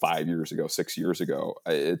 5 years ago, 6 years ago.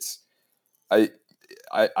 I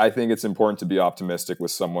think it's important to be optimistic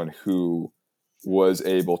with someone who was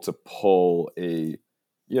able to pull a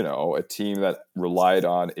team that relied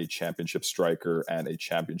on a championship striker and a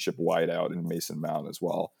championship wideout in Mason Mount as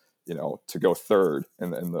well, to go third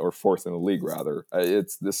or fourth in the league rather.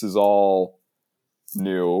 This is all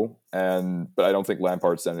new, but I don't think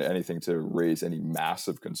Lampard's done anything to raise any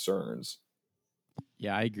massive concerns.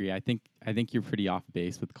 Yeah, I agree. I think you're pretty off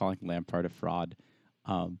base with calling Lampard a fraud,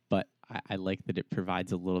 but I like that it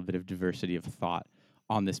provides a little bit of diversity of thought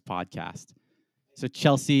on this podcast. So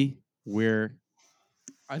Chelsea,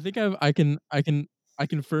 I think I can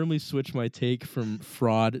firmly switch my take from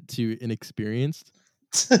fraud to inexperienced.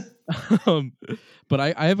 But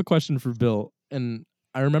I have a question for Bill, and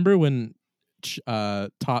I remember when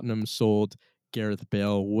Tottenham sold Gareth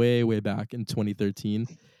Bale way back in 2013,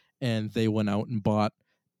 and they went out and bought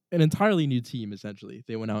an entirely new team. Essentially,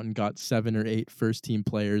 they went out and got 7 or 8 first-team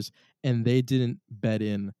players, and they didn't bet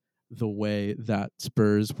in the way that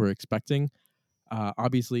Spurs were expecting.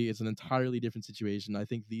 Obviously, it's an entirely different situation. I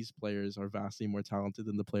think these players are vastly more talented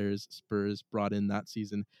than the players Spurs brought in that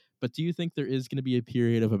season. But do you think there is going to be a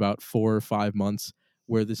period of about 4 or 5 months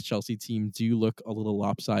where this Chelsea team do look a little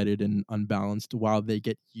lopsided and unbalanced while they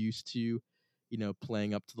get used to,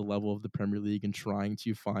 playing up to the level of the Premier League and trying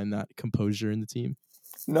to find that composure in the team?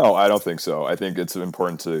 No, I don't think so. I think it's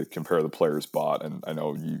important to compare the players bought, and I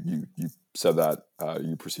know you said that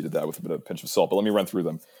you preceded that with a bit of a pinch of salt, but let me run through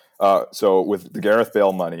them. So with the Gareth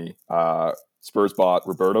Bale money, Spurs bought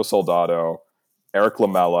Roberto Soldado, Eric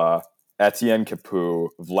Lamela, Etienne Capoue,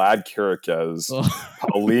 Vlad Chiriches,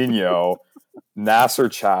 Paulinho, Nasser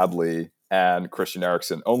Chadli, and Christian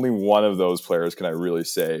Eriksen. Only one of those players can I really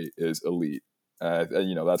say is elite.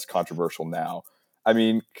 That's controversial now. I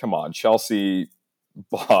mean, come on. Chelsea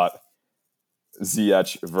bought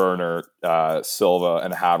Ziyech, Werner, Silva,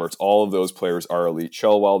 and Havertz. All of those players are elite.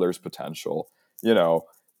 Chilwell, there's potential.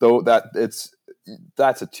 Though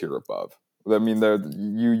that's a tier above. I mean,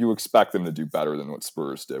 you expect them to do better than what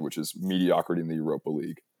Spurs did, which is mediocrity in the Europa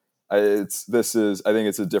League. I think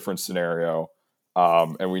it's a different scenario,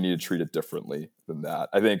 and we need to treat it differently than that.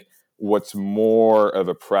 I think what's more of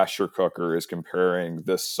a pressure cooker is comparing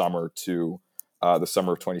this summer to the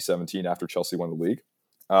summer of 2017 after Chelsea won the league,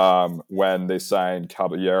 when they signed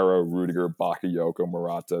Caballero, Rudiger, Bakayoko,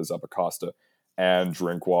 Morata, Zappacosta, and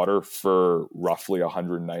Drinkwater for roughly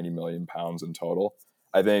 £190 million in total.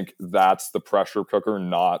 I think that's the pressure cooker,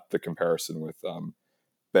 not the comparison with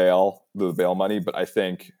Bale, the Bale money. But I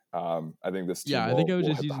think this team. Yeah, I think I was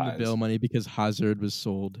just using the Bale money because Hazard was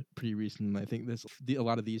sold pretty recently. I think a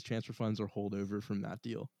lot of these transfer funds are holdover from that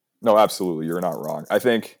deal. No, absolutely, you're not wrong. I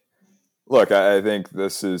think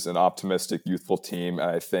this is an optimistic, youthful team, and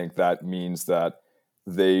I think that means that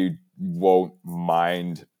they won't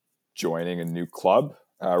mind joining a new club,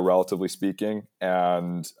 relatively speaking,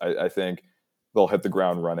 and I think they'll hit the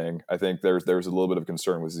ground running. I think there's a little bit of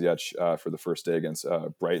concern with Ziyech for the first day against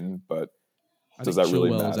Brighton, but does that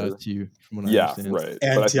really matter? Out to you, from what I understand. Right.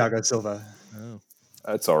 And Thiago Silva. Oh.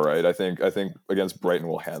 That's all right. I think against Brighton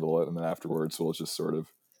we'll handle it, and then afterwards we'll just sort of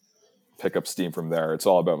pick up steam from there. It's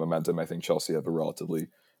all about momentum. I think Chelsea have a relatively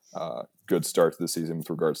good start to the season with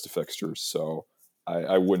regards to fixtures, so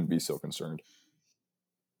I wouldn't be so concerned.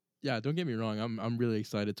 Yeah, don't get me wrong. I'm really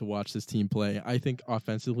excited to watch this team play. I think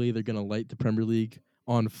offensively they're gonna light the Premier League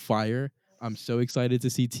on fire. I'm so excited to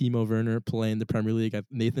see Timo Werner play in the Premier League.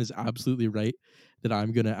 Nathan is absolutely right that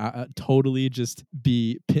I'm gonna totally just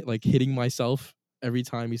be like hitting myself every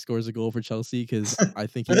time he scores a goal for Chelsea because I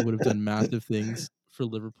think he would have done massive things for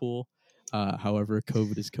Liverpool. However,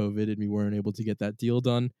 COVID is COVID, and we weren't able to get that deal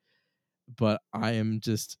done. But I am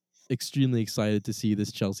just extremely excited to see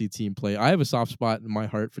this Chelsea team play. I have a soft spot in my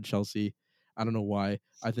heart for Chelsea. I don't know why.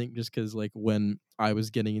 I think just because like when I was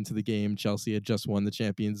getting into the game, Chelsea had just won the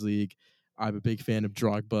Champions League. I'm a big fan of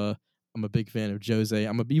Drogba. I'm a big fan of Jose.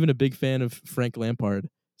 Even a big fan of Frank Lampard.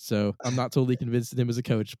 So I'm not totally convinced of him as a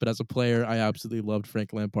coach, but as a player, I absolutely loved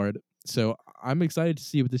Frank Lampard. So I'm excited to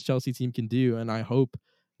see what this Chelsea team can do, and I hope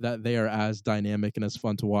that they are as dynamic and as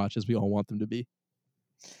fun to watch as we all want them to be.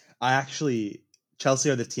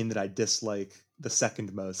 Chelsea are the team that I dislike the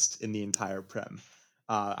second most in the entire Prem.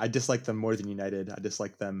 I dislike them more than United. I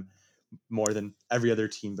dislike them more than every other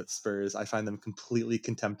team but Spurs. I find them completely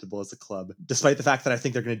contemptible as a club. Despite the fact that I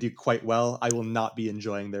think they're going to do quite well, I will not be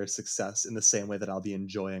enjoying their success in the same way that I'll be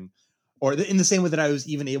enjoying, or in the same way that I was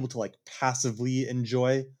even able to like passively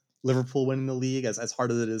enjoy Liverpool winning the league, as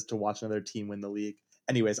hard as it is to watch another team win the league.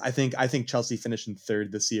 Anyways, I think Chelsea finishing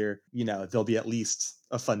third this year, they'll be at least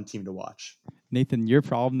a fun team to watch. Nathan, your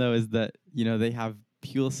problem though is that they have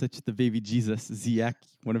Pulisic, the baby Jesus, Ziyech,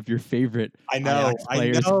 one of your favorite Ajax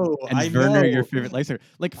players, and Werner, your favorite Leicester.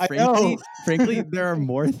 Like, frankly, there are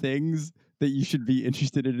more things that you should be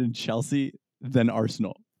interested in Chelsea than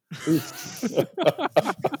Arsenal.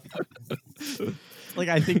 Like,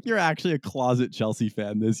 I think you're actually a closet Chelsea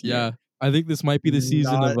fan this year. Yeah, I think this might be the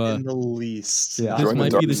season Not of in the least. Yeah. This Join the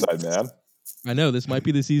might dark be the side, man. I know this might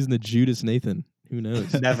be the season of Judas Nathan. Who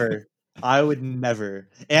knows? Never. I would never.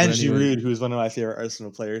 And Giroud, who's one of my favorite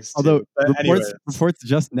Arsenal players, too. Although But reports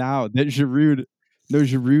just now that Giroud,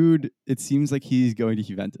 it seems like he's going to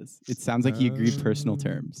Juventus. It sounds like he agreed personal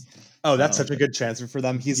terms. Oh, that's such a good transfer for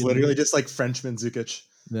them. He's literally just like Frenchman Zukic.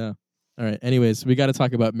 Yeah. All right. Anyways, we got to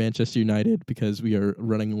talk about Manchester United because we are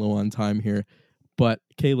running low on time here. But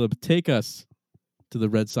Caleb, take us to the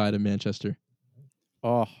red side of Manchester.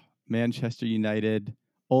 Oh, Manchester United.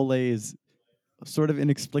 Ole is sort of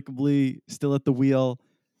inexplicably still at the wheel,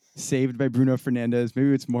 saved by Bruno Fernandes.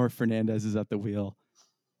 Maybe it's more Fernandes is at the wheel.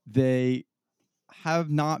 They have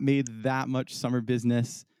not made that much summer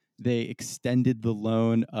business. They extended the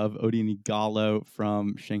loan of Odion Ighalo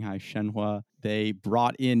from Shanghai Shenhua. They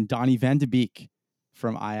brought in Donny van de Beek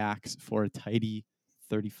from Ajax for a tidy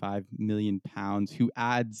 £35 million, who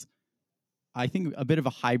adds, I think, a bit of a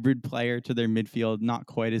hybrid player to their midfield, not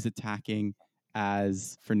quite as attacking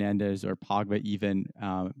as Fernandes or Pogba even,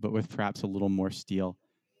 but with perhaps a little more steel.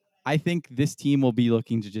 I think this team will be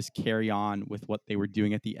looking to just carry on with what they were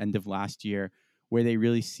doing at the end of last year, where they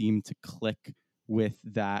really seemed to click with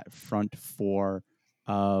that front four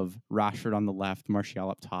of Rashford on the left, Martial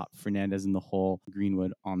up top, Fernandes in the hole,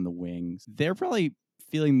 Greenwood on the wings. They're probably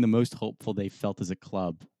feeling the most hopeful they felt as a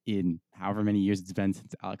club in however many years it's been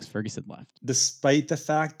since Alex Ferguson left. Despite the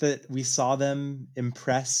fact that we saw them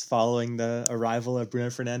impress following the arrival of Bruno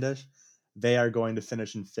Fernandes, they are going to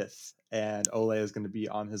finish in fifth, and Ole is going to be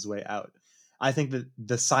on his way out. I think that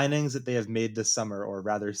the signings that they have made this summer, or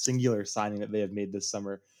rather singular signing that they have made this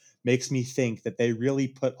summer, makes me think that they really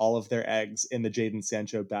put all of their eggs in the Jadon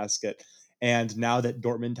Sancho basket. And now that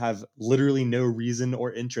Dortmund have literally no reason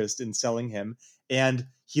or interest in selling him, and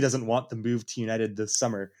he doesn't want the move to United this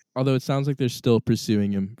summer. Although it sounds like they're still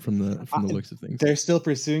pursuing him from the looks of things. They're still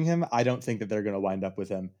pursuing him. I don't think that they're going to wind up with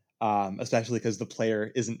him, especially because the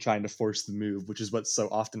player isn't trying to force the move, which is what so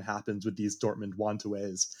often happens with these Dortmund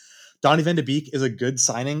want-to-ways. Donny van de Beek is a good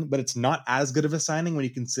signing, but it's not as good of a signing when you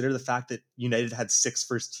consider the fact that United had 6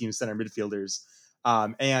 first-team center midfielders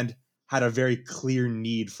and had a very clear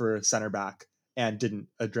need for a center back and didn't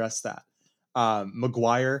address that.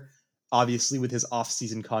 Maguire, obviously with his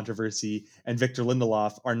off-season controversy, and Victor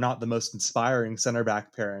Lindelof are not the most inspiring center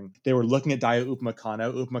back pairing. They were looking at Dayot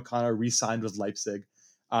Upamecano. Upamecano re-signed with Leipzig.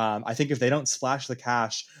 I think if they don't splash the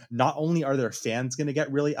cash, not only are their fans going to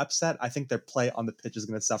get really upset, I think their play on the pitch is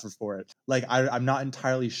going to suffer for it. Like, I'm not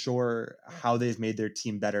entirely sure how they've made their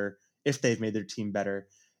team better, if they've made their team better,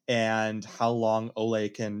 and how long Ole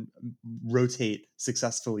can rotate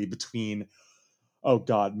successfully between,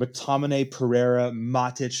 McTominay, Pereira,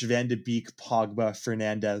 Matic, Van de Beek, Pogba,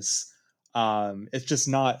 Fernandes. It's just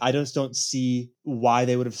not. I just don't see why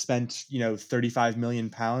they would have spent 35 million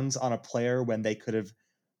pounds on a player when they could have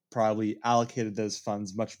probably allocated those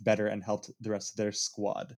funds much better and helped the rest of their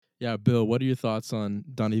squad. Yeah, Bill, what are your thoughts on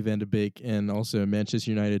Donny van de Beek and also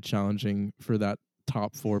Manchester United challenging for that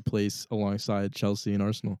top 4 place alongside Chelsea and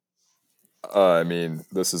Arsenal? I mean,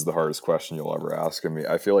 this is the hardest question you'll ever ask of me.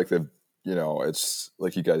 I feel like it's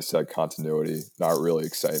like you guys said, continuity, not really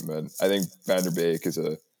excitement. I think Van der Beek is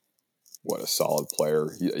a solid player.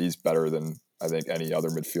 He's better than I think any other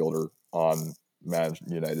midfielder on Man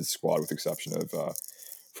United's squad, with the exception of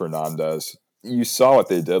Fernandes. You saw what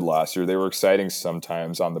they did last year. They were exciting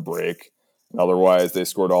sometimes on the break, and otherwise they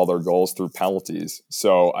scored all their goals through penalties.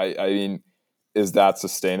 So I mean, is that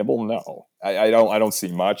sustainable? No, I don't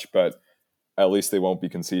see much, but at least they won't be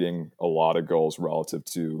conceding a lot of goals relative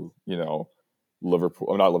to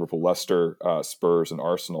Leicester, Spurs, and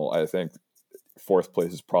Arsenal. I think 4th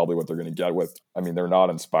place is probably what they're going to get with. I mean, they're not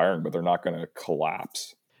inspiring, but they're not going to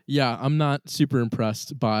collapse. Yeah, I'm not super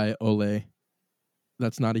impressed by Ole.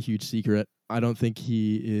 That's not a huge secret. I don't think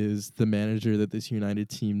he is the manager that this United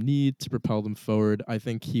team need to propel them forward. I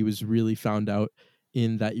think he was really found out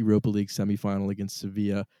in that Europa League semifinal against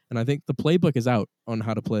Sevilla. And I think the playbook is out on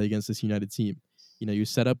how to play against this United team. You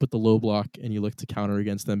set up with the low block and you look to counter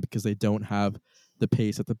against them because they don't have the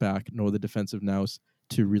pace at the back nor the defensive nous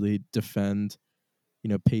to really defend,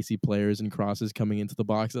 pacey players and crosses coming into the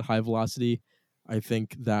box at high velocity. I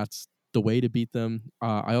think that's the way to beat them.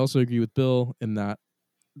 I also agree with Bill in that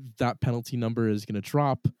penalty number is going to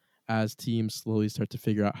drop as teams slowly start to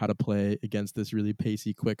figure out how to play against this really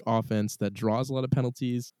pacey, quick offense that draws a lot of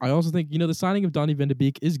penalties. I also think, the signing of Donny van de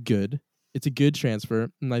Beek is good. It's a good transfer.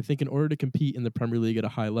 And I think in order to compete in the Premier League at a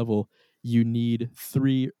high level, you need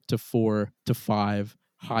 3 to 4 to 5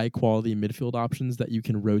 high quality midfield options that you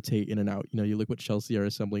can rotate in and out. You look what Chelsea are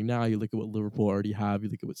assembling now, you look at what Liverpool already have, you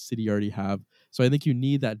look at what City already have. So I think you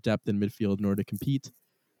need that depth in midfield in order to compete.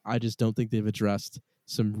 I just don't think they've addressed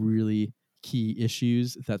some really key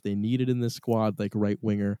issues that they needed in this squad, like right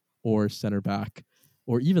winger or center back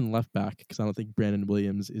or even left back, because I don't think Brandon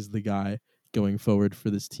Williams is the guy going forward for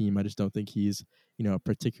this team. I just don't think he's, a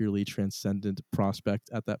particularly transcendent prospect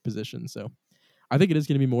at that position. So I think it is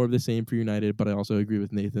going to be more of the same for United, but I also agree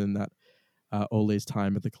with Nathan that Ole's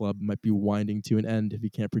time at the club might be winding to an end if he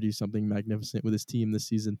can't produce something magnificent with his team this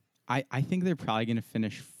season. I think they're probably going to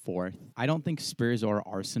finish 4th. I don't think Spurs or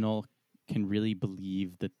Arsenal can really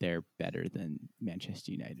believe that they're better than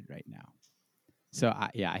Manchester United right now. So,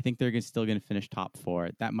 I think they're still going to finish top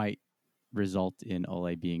 4. That might result in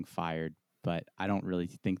Ole being fired, but I don't really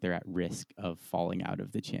think they're at risk of falling out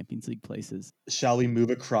of the Champions League places. Shall we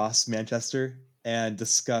move across Manchester and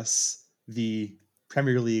discuss the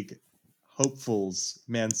Premier League hopefuls,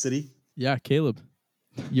 Man City? Yeah, Caleb,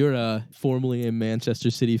 you're formerly a Manchester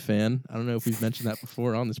City fan. I don't know if we've mentioned that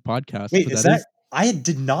before on this podcast. Wait, but is that? I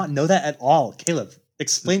did not know that at all. Caleb,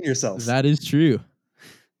 explain yourself. That is true.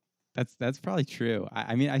 That's probably true.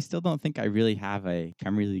 I mean, I still don't think I really have a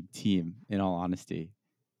Premier League team, in all honesty.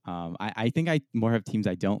 I think I more have teams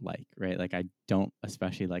I don't like, right? Like I don't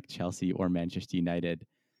especially like Chelsea or Manchester United.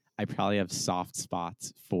 I probably have soft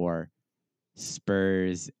spots for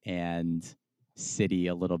Spurs and City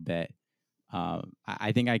a little bit.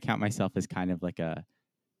 I think I count myself as kind of like a,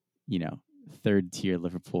 3rd tier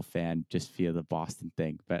Liverpool fan just via the Boston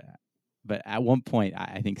thing. But at one point,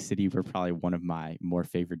 I think City were probably one of my more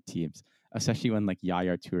favored teams, especially when like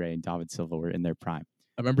Yaya Toure and David Silva were in their prime.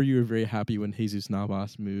 I remember you were very happy when Jesus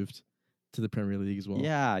Navas moved to the Premier League as well.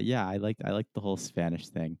 Yeah, I liked the whole Spanish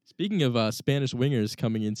thing. Speaking of Spanish wingers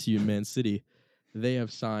coming into Man City, they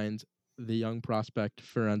have signed the young prospect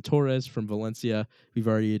Ferran Torres from Valencia. We've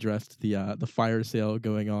already addressed the fire sale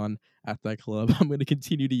going on at that club. I'm going to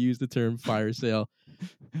continue to use the term fire sale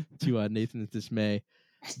to Nathan's dismay.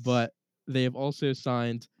 But they have also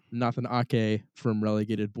signed Nathan Ake from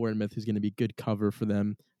relegated Bournemouth, who's going to be good cover for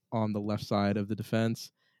them on the left side of the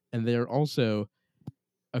defense. And they're also,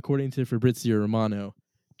 according to Fabrizio Romano,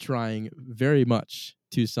 trying very much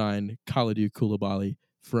to sign Kalidou Koulibaly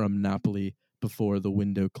from Napoli before the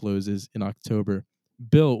window closes in October.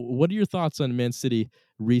 Bill, what are your thoughts on Man City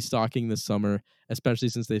restocking this summer, especially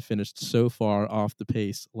since they finished so far off the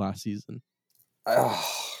pace last season?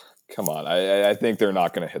 Come on. I think they're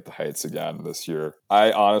not going to hit the heights again this year.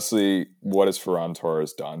 I honestly, what has Ferran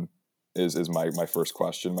Torres done is my first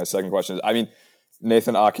question. My second question is, I mean,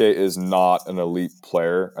 Nathan Ake is not an elite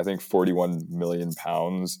player. I think 41 million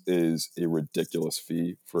pounds is a ridiculous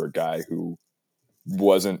fee for a guy who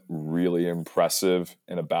wasn't really impressive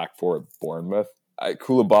in a back four at Bournemouth.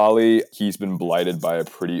 Koulibaly, he's been blighted by a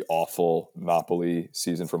pretty awful Napoli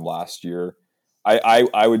season from last year.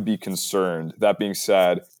 I would be concerned. That being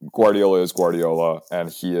said, Guardiola is Guardiola, and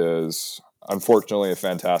he is unfortunately a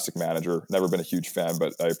fantastic manager. Never been a huge fan,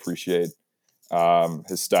 but I appreciate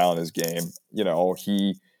his style and his game.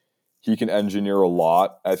 He can engineer a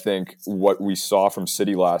lot. I think what we saw from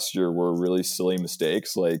City last year were really silly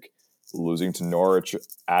mistakes, like losing to Norwich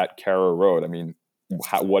at Carrow Road. I mean,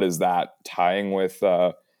 what is that? Tying with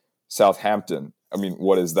Southampton. I mean,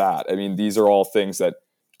 what is that? I mean, these are all things that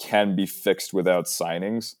can be fixed without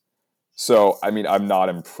signings. So, I mean, I'm not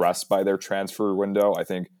impressed by their transfer window. I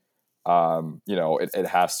think, it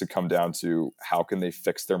has to come down to how can they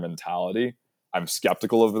fix their mentality. I'm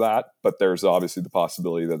skeptical of that, but there's obviously the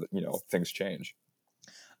possibility that, things change.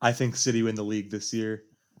 I think City win the league this year.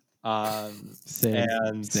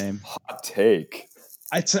 Same. Hot take.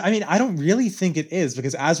 I mean, I don't really think it is,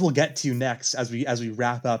 because as we'll get to next, as we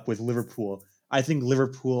wrap up with Liverpool, I think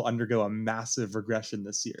Liverpool undergo a massive regression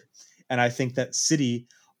this year. And I think that City,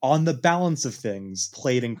 on the balance of things,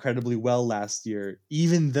 played incredibly well last year,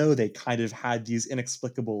 even though they kind of had these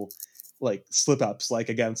inexplicable slip-ups, like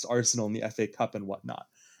against Arsenal in the FA Cup and whatnot.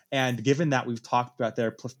 And given that we've talked about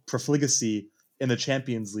their profligacy in the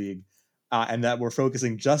Champions League, and that we're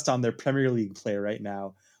focusing just on their Premier League play right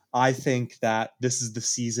now, I think that this is the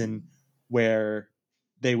season where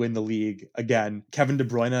they win the league again. Kevin De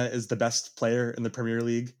Bruyne is the best player in the Premier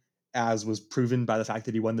League, as was proven by the fact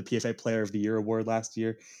that he won the PFA Player of the Year award last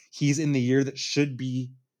year. He's in the year that should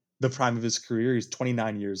be the prime of his career. He's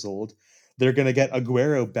 29 years old. They're going to get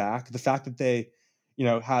Aguero back. The fact that they,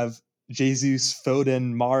 have Jesus,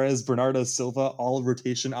 Foden, Mahrez, Bernardo Silva, all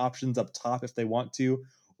rotation options up top if they want to,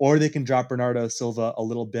 or they can drop Bernardo Silva a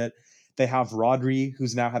little bit. They have Rodri,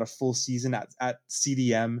 who's now had a full season at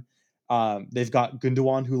CDM. They've got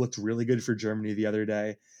Gundogan, who looked really good for Germany the other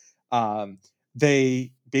day.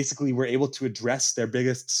 They basically were able to address their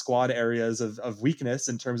biggest squad areas of weakness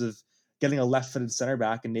in terms of getting a left-footed center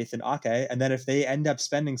back in Nathan Ake. And then if they end up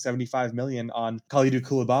spending 75 million on Kalidou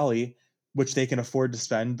Koulibaly, which they can afford to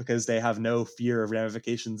spend because they have no fear of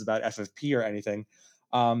ramifications about FFP or anything,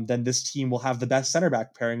 then this team will have the best center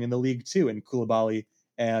back pairing in the league too, in Koulibaly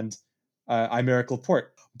and Aymeric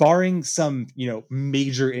Laporte. Barring some,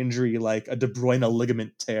 major injury like a De Bruyne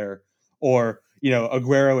ligament tear, or,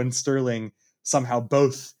 Aguero and Sterling somehow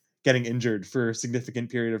both getting injured for a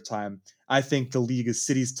significant period of time, I think the league is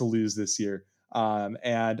City's to lose this year.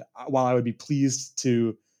 And while I would be pleased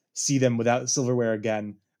to see them without silverware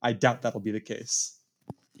again, I doubt that'll be the case.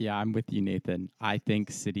 Yeah, I'm with you, Nathan. I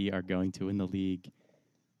think City are going to win the league,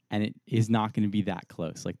 and it is not going to be that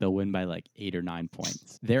close. Like, they'll win by 8 or 9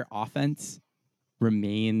 points. Their offense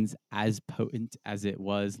remains as potent as it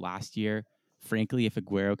was last year. Frankly, if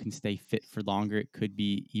Aguero can stay fit for longer, it could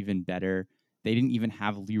be even better. They didn't even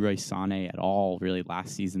have Leroy Sané at all really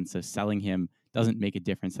last season, so selling him doesn't make a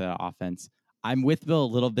difference to that offense. I'm with Bill a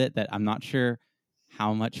little bit that I'm not sure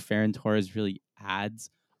how much Ferran Torres really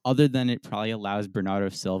adds, other than it probably allows Bernardo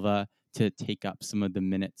Silva to take up some of the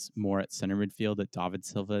minutes more at center midfield that David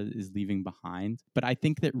Silva is leaving behind. But I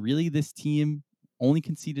think that really this team only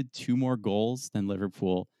conceded 2 more goals than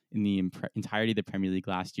Liverpool in the entirety of the Premier League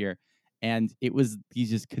last year. And it was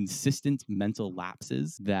these just consistent mental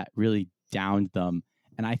lapses that really downed them.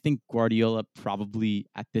 And I think Guardiola probably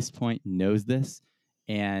at this point knows this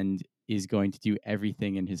and is going to do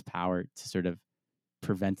everything in his power to sort of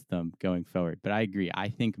prevent them going forward. But I agree. I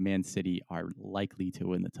think Man City are likely to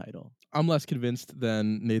win the title. I'm less convinced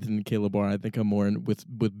than Nathan and Caleb are. I think I'm more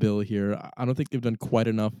with Bill here. I don't think they've done quite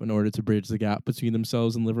enough in order to bridge the gap between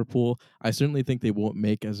themselves and Liverpool. I certainly think they won't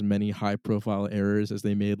make as many high-profile errors as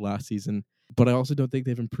they made last season, but I also don't think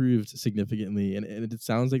they've improved significantly. And it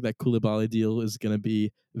sounds like that Koulibaly deal is going to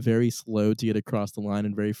be very slow to get across the line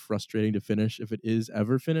and very frustrating to finish if it is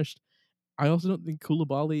ever finished. I also don't think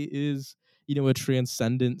Koulibaly is, a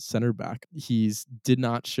transcendent center back. He's did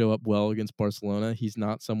not show up well against Barcelona. He's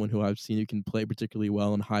not someone who I've seen who can play particularly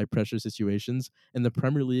well in high pressure situations. And the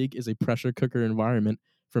Premier League is a pressure cooker environment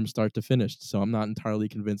from start to finish. So I'm not entirely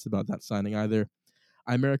convinced about that signing either.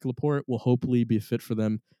 Aymeric Laporte will hopefully be fit for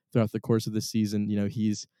them throughout the course of the season.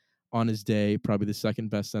 He's on his day, probably the second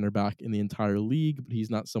best center back in the entire league, but he's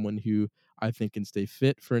not someone who I think can stay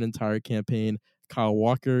fit for an entire campaign. Kyle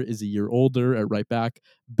Walker is a year older at right back.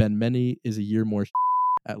 Ben Mendy is a year more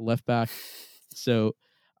at left back. So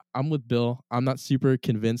I'm with Bill. I'm not super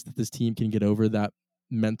convinced that this team can get over that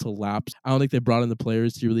mental lapse. I don't think they brought in the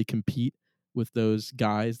players to really compete with those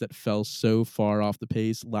guys that fell so far off the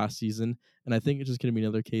pace last season. And I think it's just going to be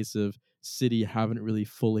another case of City haven't really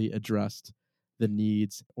fully addressed the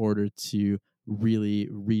needs in order to really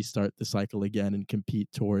restart the cycle again and compete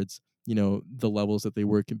towards, the levels that they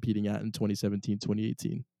were competing at in 2017,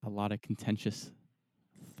 2018. A lot of contentious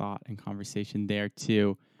thought and conversation there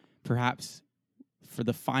too. Perhaps for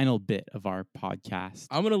the final bit of our podcast,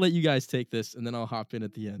 I'm going to let you guys take this and then I'll hop in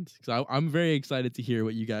at the end because I'm very excited to hear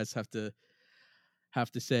what you guys have to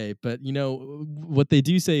say. But, what they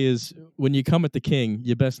do say is when you come at the king,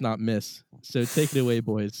 you best not miss. So take it away,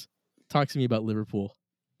 boys. Talk to me about Liverpool.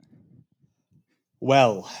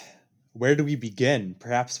 Well, where do we begin?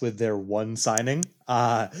 Perhaps with their one signing.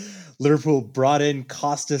 Liverpool brought in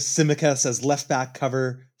Kostas Tsimikas as left back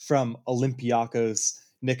cover from Olympiacos.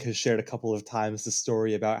 Nick has shared a couple of times the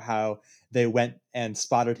story about how they went and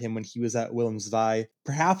spotted him when he was at Willemsvai.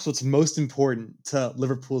 Perhaps what's most important to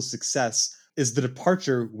Liverpool's success is the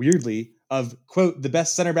departure, weirdly, of, quote, the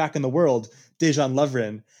best center back in the world, Dejan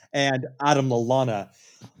Lovren, and Adam Lallana.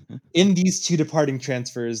 In these two departing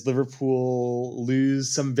transfers, Liverpool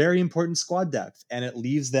lose some very important squad depth, and it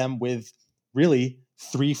leaves them with really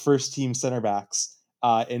 3 first-team center backs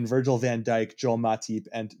in Virgil van Dijk, Joel Matip,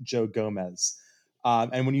 and Joe Gomez.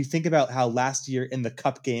 And when you think about how last year in the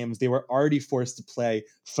cup games, they were already forced to play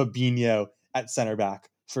Fabinho at center back,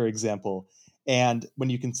 for example. And when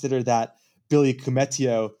you consider that Billy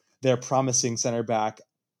Koumetio, their promising center back,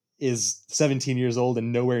 is 17 years old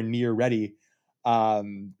and nowhere near ready,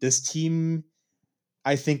 this team,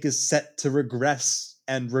 I think, is set to regress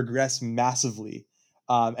massively.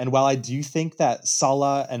 And while I do think that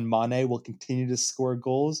Salah and Mane will continue to score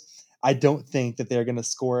goals, I don't think that they're going to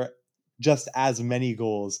score just as many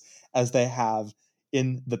goals as they have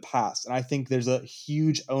in the past. And I think there's a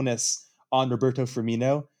huge onus on Roberto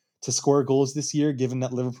Firmino to score goals this year, given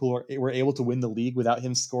that Liverpool were able to win the league without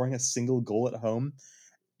him scoring a single goal at home.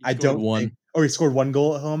 He scored 1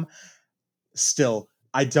 goal at home. Still,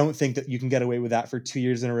 I don't think that you can get away with that for 2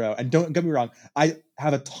 years in a row. And don't get me wrong, I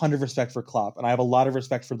have a ton of respect for Klopp, and I have a lot of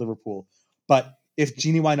respect for Liverpool. But if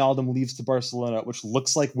Gini Wijnaldum leaves to Barcelona, which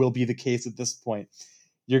looks like will be the case at this point,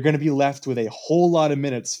 you're going to be left with a whole lot of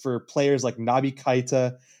minutes for players like Naby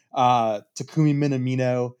Keita, Takumi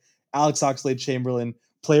Minamino, Alex Oxlade-Chamberlain,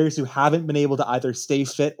 players who haven't been able to either stay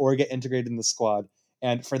fit or get integrated in the squad.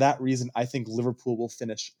 And for that reason, I think Liverpool will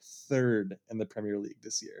finish 3rd in the Premier League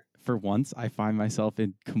this year. For once, I find myself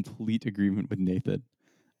in complete agreement with Nathan,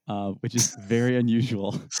 which is very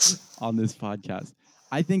unusual on this podcast.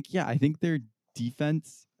 I think their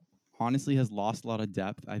defense honestly has lost a lot of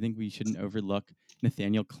depth. I think we shouldn't overlook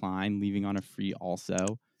Nathaniel Klein leaving on a free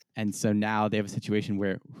also. And so now they have a situation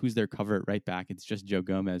where who's their cover at right back? It's just Joe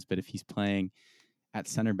Gomez. But if he's playing at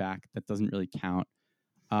center back, that doesn't really count.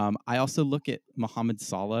 I also look at Mohamed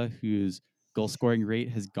Salah, whose goal scoring rate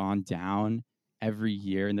has gone down every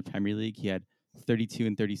year in the Premier League. He had 32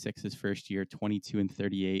 and 36 his first year, 22 and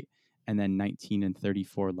 38, and then 19 and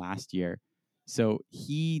 34 last year. So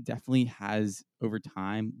he definitely has, over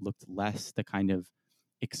time, looked less the kind of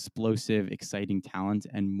explosive, exciting talent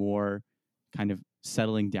and more kind of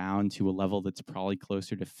settling down to a level that's probably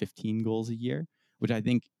closer to 15 goals a year, which I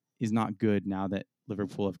think is not good now that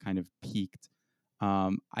Liverpool have kind of peaked.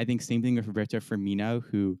 I think same thing with Roberto Firmino,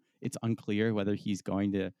 who it's unclear whether he's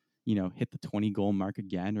going to, hit the 20 goal mark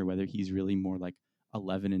again or whether he's really more like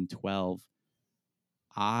 11 and 12.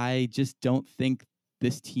 I just don't think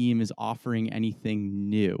this team is offering anything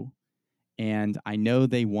new. And I know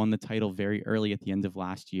they won the title very early at the end of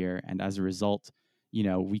last year. And as a result,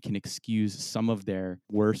 we can excuse some of their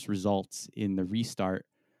worst results in the restart.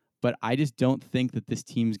 But I just don't think that this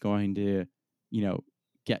team's going to,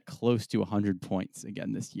 get close to 100 points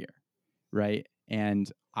again this year, right? And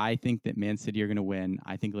I think that Man City are going to win.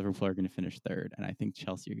 I think Liverpool are going to finish 3rd, and I think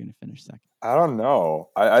Chelsea are going to finish 2nd. I don't know.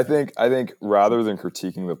 I think rather than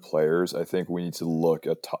critiquing the players, I think we need to look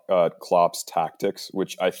at Klopp's tactics,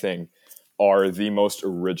 which I think are the most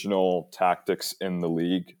original tactics in the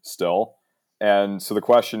league still. And so the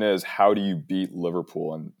question is, how do you beat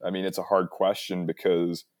Liverpool? And I mean, it's a hard question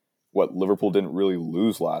because Liverpool didn't really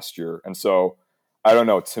lose last year. And so I don't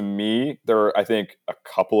know. To me, there are, I think, a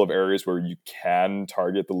couple of areas where you can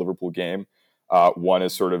target the Liverpool game. One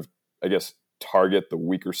is sort of, I guess, target the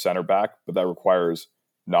weaker center back, but that requires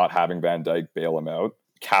not having Van Dijk bail him out.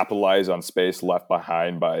 Capitalize on space left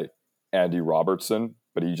behind by Andy Robertson,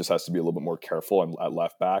 but he just has to be a little bit more careful at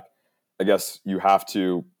left back. I guess you have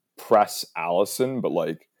to press Alisson,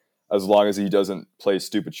 but as long as he doesn't play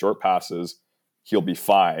stupid short passes, he'll be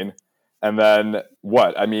fine. And then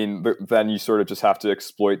what? I mean, then you sort of just have to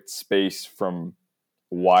exploit space from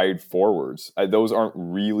wide forwards. Those aren't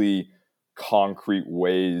really concrete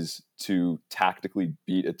ways to tactically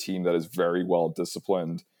beat a team that is very well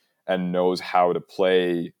disciplined and knows how to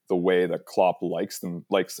play the way that Klopp likes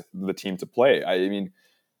the team to play. I mean,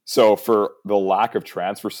 so for the lack of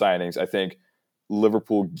transfer signings, I think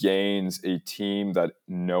Liverpool gains a team that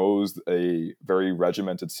knows a very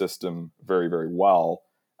regimented system very, very well.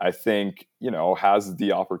 I think, has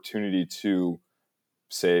the opportunity to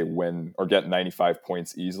say win or get 95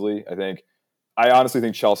 points easily. I honestly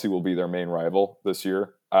think Chelsea will be their main rival this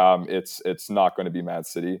year. It's not going to be Man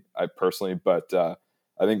City, but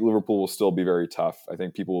I think Liverpool will still be very tough. I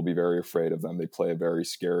think people will be very afraid of them. They play a very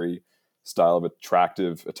scary style of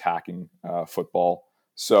attractive attacking football.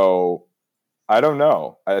 So I don't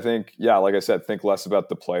know. I think, like I said, think less about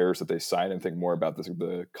the players that they sign and think more about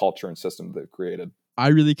the culture and system that they've created. I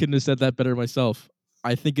really couldn't have said that better myself.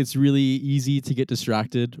 I think it's really easy to get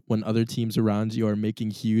distracted when other teams around you are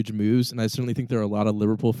making huge moves. And I certainly think there are a lot of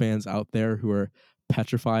Liverpool fans out there who are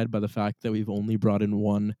petrified by the fact that we've only brought in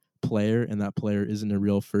one player and that player isn't a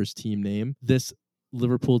real first team name. This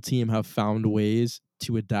Liverpool team have found ways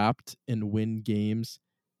to adapt and win games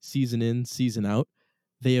season in, season out.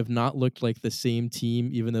 They have not looked like the same team,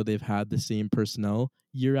 even though they've had the same personnel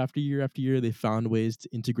year after year after year. They found ways to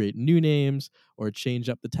integrate new names or change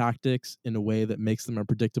up the tactics in a way that makes them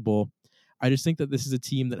unpredictable. I just think that this is a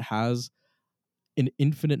team that has an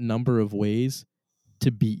infinite number of ways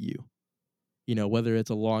to beat you. Whether it's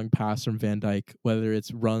a long pass from Van Dijk, whether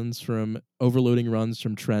it's overloading runs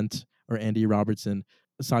from Trent or Andy Robertson,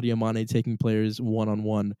 Sadio Mane taking players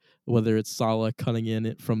one-on-one, whether it's Salah cutting in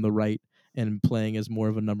it from the right and playing as more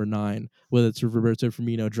of a number 9, whether it's Roberto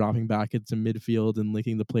Firmino dropping back into midfield and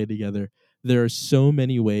linking the play together. There are so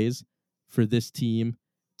many ways for this team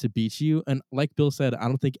to beat you. And like Bill said, I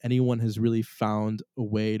don't think anyone has really found a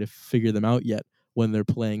way to figure them out yet when they're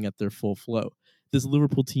playing at their full flow. This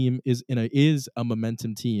Liverpool team is a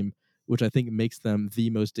momentum team, which I think makes them the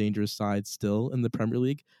most dangerous side still in the Premier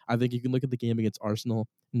League. I think you can look at the game against Arsenal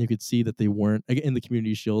and you could see that they weren't in the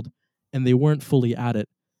Community Shield and they weren't fully at it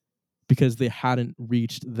because they hadn't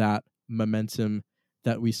reached that momentum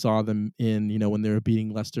that we saw them in, when they were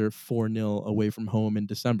beating Leicester 4-0 away from home in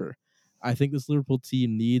December. I think this Liverpool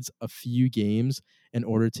team needs a few games in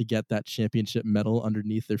order to get that championship medal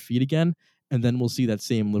underneath their feet again. And then we'll see that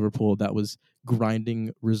same Liverpool that was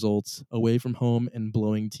grinding results away from home and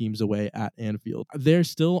blowing teams away at Anfield. They're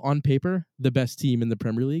still, on paper, the best team in the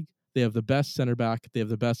Premier League. They have the best center back. They have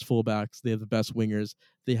the best fullbacks. They have the best wingers.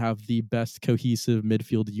 They have the best cohesive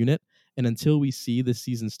midfield unit. And until we see this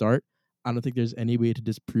season start, I don't think there's any way to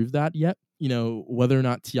disprove that yet. Whether or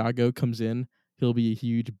not Thiago comes in, he'll be a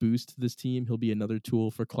huge boost to this team. He'll be another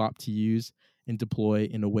tool for Klopp to use and deploy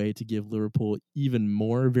in a way to give Liverpool even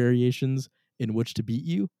more variations in which to beat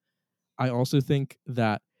you. I also think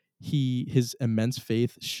that his immense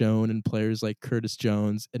faith shown in players like Curtis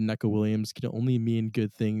Jones and Neco Williams can only mean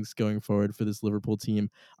good things going forward for this Liverpool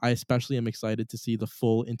team. I especially am excited to see the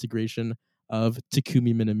full integration of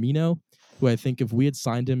Takumi Minamino, who I think if we had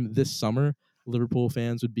signed him this summer, Liverpool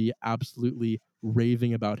fans would be absolutely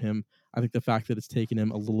raving about him. I think the fact that it's taken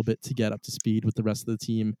him a little bit to get up to speed with the rest of the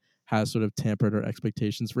team has sort of tampered our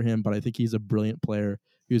expectations for him, but I think he's a brilliant player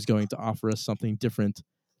who's going to offer us something different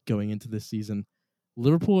going into this season.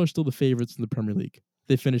 Liverpool are still the favorites in the Premier League.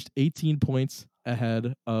 They finished 18 points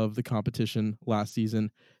ahead of the competition last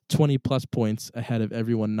season, 20 plus points ahead of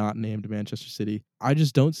everyone not named Manchester City. I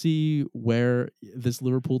just don't see where this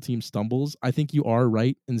Liverpool team stumbles. I think you are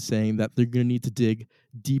right in saying that they're going to need to dig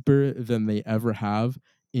deeper than they ever have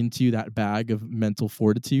into that bag of mental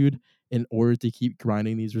fortitude in order to keep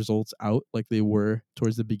grinding these results out like they were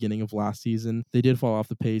towards the beginning of last season. They did fall off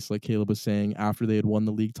the pace, like Caleb was saying, after they had won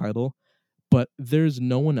the league title. But there's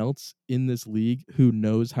no one else in this league who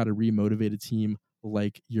knows how to remotivate a team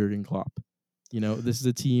like Jurgen Klopp. This is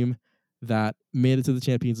a team that made it to the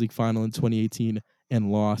Champions League final in 2018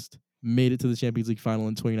 and lost, made it to the Champions League final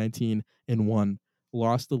in 2019 and won,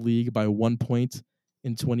 lost the league by 1 point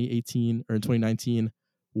in 2018 or in 2019,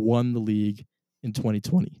 won the league in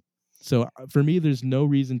 2020. So for me, there's no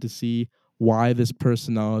reason to see why this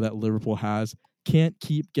personnel that Liverpool has can't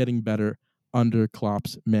keep getting better under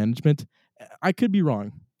Klopp's management. I could be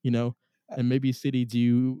wrong, and maybe City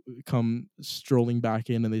do come strolling back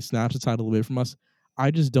in and they snatch the title away from us. I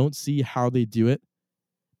just don't see how they do it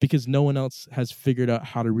because no one else has figured out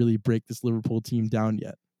how to really break this Liverpool team down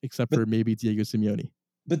yet, except for maybe Diego Simeone.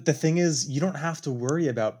 But the thing is, you don't have to worry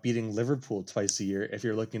about beating Liverpool twice a year if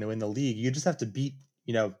you're looking to win the league. You just have to beat,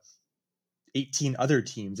 18 other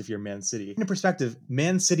teams if you're Man City. In perspective,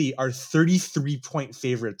 Man City are 33-point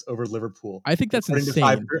favorites over Liverpool. I think that's according to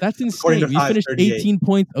insane. That's according to insane. We finished 538. 18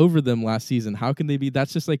 points over them last season. How can they be?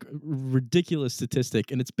 That's just like ridiculous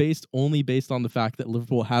statistic, and it's only based on the fact that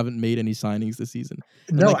Liverpool haven't made any signings this season.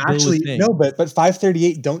 And No, like Bill was actually, saying- no, but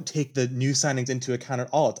 538 don't take the new signings into account at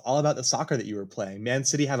all. It's all about the soccer that you were playing. Man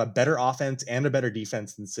City have a better offense and a better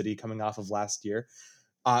defense than City coming off of last year.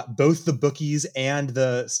 Both the bookies and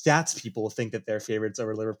the stats people think that they're favorites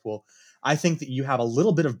over Liverpool. I think that you have a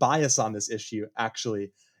little bit of bias on this issue,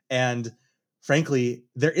 actually. And frankly,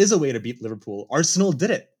 there is a way to beat Liverpool. Arsenal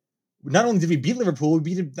did it. Not only did we beat Liverpool, we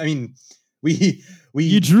beat it. I mean, we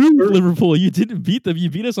you drew with Liverpool. You didn't beat them.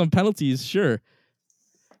 You beat us on penalties, sure.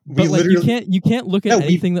 But like you can't look at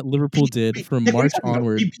anything that Liverpool did from March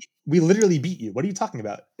onward. We literally beat you. What are you talking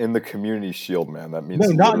about? In the Community Shield, man. That means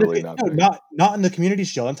not in the Community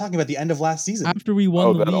Shield. I'm talking about the end of last season. After we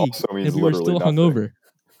won the that league, also means and we were literally still hungover.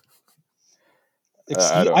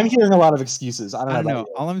 I'm hearing a lot of excuses. I don't know.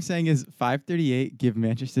 All I'm saying is 538 give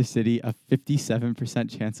Manchester City a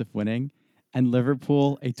 57% chance of winning, and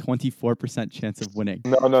Liverpool a 24% chance of winning.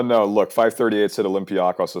 No. Look, 538 said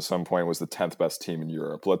Olympiacos at some point was the 10th best team in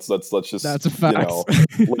Europe. Let's just that's a fact.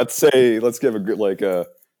 Let's give a good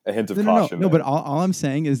a hint of caution. No. But all I'm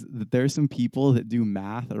saying is that there's some people that do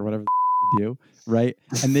math or whatever they do, right?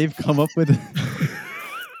 And they've come up with.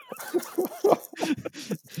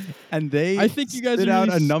 And I think you guys spit out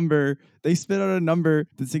a number. They spit out a number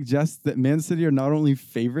that suggests that Man City are not only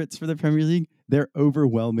favorites for the Premier League, they're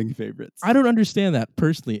overwhelming favorites. I don't understand that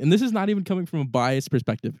personally. And this is not even coming from a biased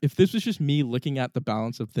perspective. If this was just me looking at the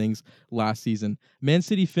balance of things last season, Man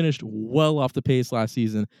City finished well off the pace last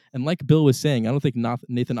season. And like Bill was saying, I don't think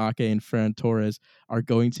Nathan Ake and Ferran Torres are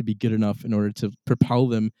going to be good enough in order to propel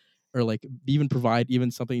them or like even provide even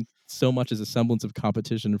something so much as a semblance of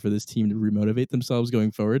competition for this team to remotivate themselves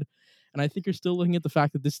going forward. And I think you're still looking at the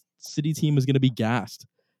fact that this City team is going to be gassed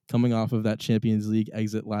coming off of that Champions League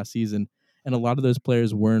exit last season. And a lot of those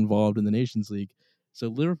players were involved in the Nations League. So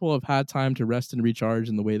Liverpool have had time to rest and recharge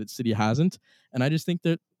in the way that City hasn't. And I just think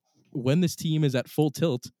that when this team is at full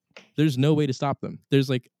tilt, there's no way to stop them. There's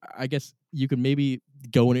I guess you could maybe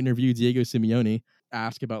go and interview Diego Simeone,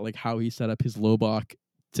 ask about how he set up his low block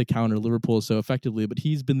to counter Liverpool so effectively, but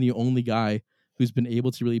he's been the only guy who's been able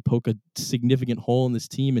to really poke a significant hole in this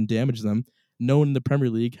team and damage them. No one in the Premier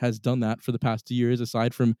League has done that for the past 2 years,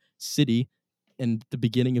 aside from City in the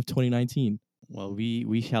beginning of 2019. Well,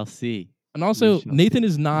 we shall see. And also, Nathan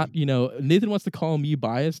is not, Nathan wants to call me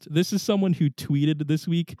biased. This is someone who tweeted this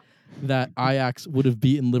week that Ajax would have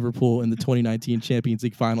beaten Liverpool in the 2019 Champions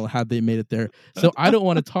League final had they made it there. So I don't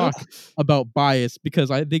want to talk about bias because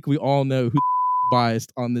I think we all know who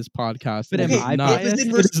biased on this podcast. But am I biased?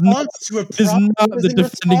 It was in response to a is not the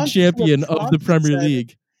defending champion of the Premier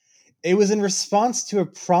League. It was in response to a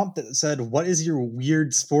prompt that said, "What is your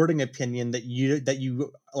weird sporting opinion that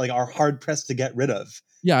you are hard pressed to get rid of?"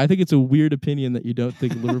 Yeah, I think it's a weird opinion that you don't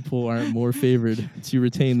think Liverpool aren't more favored to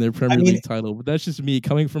retain their Premier League title. But that's just me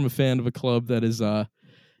coming from a fan of a club that is,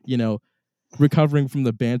 recovering from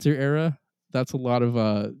the banter era. That's a lot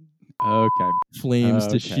of flames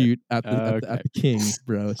to shoot at the king,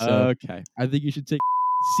 bro. So I think you should take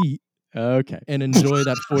a seat and enjoy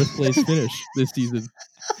that fourth place finish this season.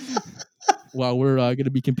 While we're going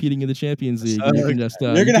to be competing in the Champions League, you can just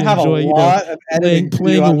you're going to have enjoy, a lot of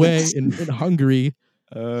playing away in Hungary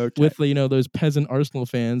with those peasant Arsenal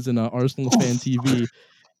fans and Arsenal fan TV.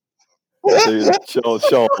 Dude, chill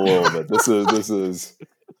a little bit. This is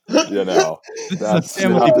that's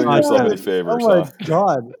not doing yourself any favors. Oh my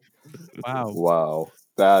god! Wow.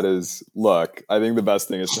 That is, look, I think the best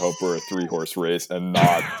thing is to hope we're a 3-horse race and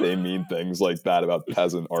not say mean things like that about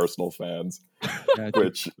peasant Arsenal fans,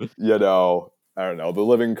 which, I don't know, the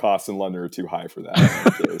living costs in London are too high for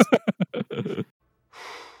that.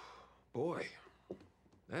 Boy,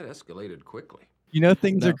 that escalated quickly.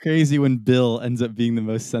 Things are crazy when Bill ends up being the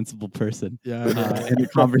most sensible person in the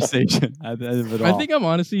conversation. I think I'm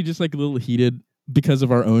honestly just a little heated because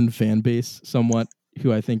of our own fan base somewhat,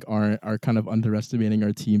 who I think are kind of underestimating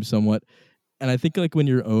our team somewhat. And I think when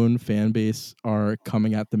your own fan base are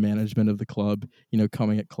coming at the management of the club,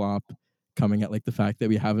 coming at Klopp, coming at the fact that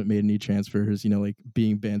we haven't made any transfers,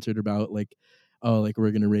 being bantered about we're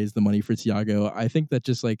going to raise the money for Thiago. I think that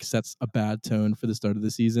just sets a bad tone for the start of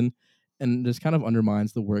the season and just kind of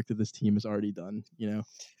undermines the work that this team has already done,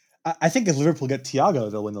 I think if Liverpool get Thiago,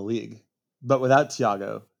 they'll win the league. But without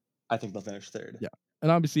Thiago, I think they'll finish third. Yeah. And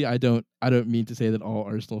obviously, I don't mean to say that all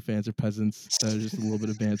Arsenal fans are peasants. Just a little bit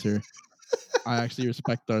of banter. I actually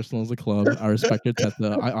respect Arsenal as a club. I respect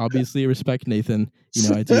Arteta. I obviously respect Nathan.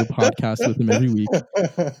 I do a podcast with him every week.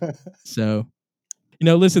 So,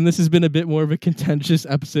 listen, this has been a bit more of a contentious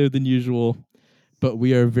episode than usual, but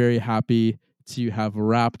we are very happy to have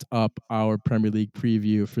wrapped up our Premier League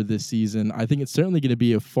preview for this season. I think it's certainly going to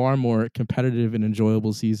be a far more competitive and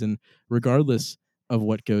enjoyable season, regardless of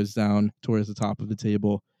what goes down towards the top of the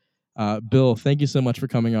table. Bill, thank you so much for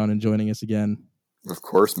coming on and joining us again. Of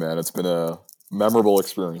course, man. It's been a memorable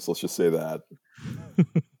experience. Let's just say that.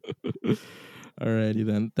 Alrighty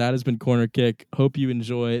then. That has been Corner Kick. Hope you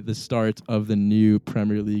enjoy the start of the new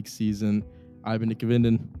Premier League season. I've been Nick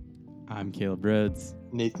Vinden. I'm Caleb Rhodes.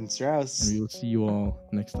 Nathan Strauss. And we will see you all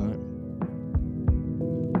next time.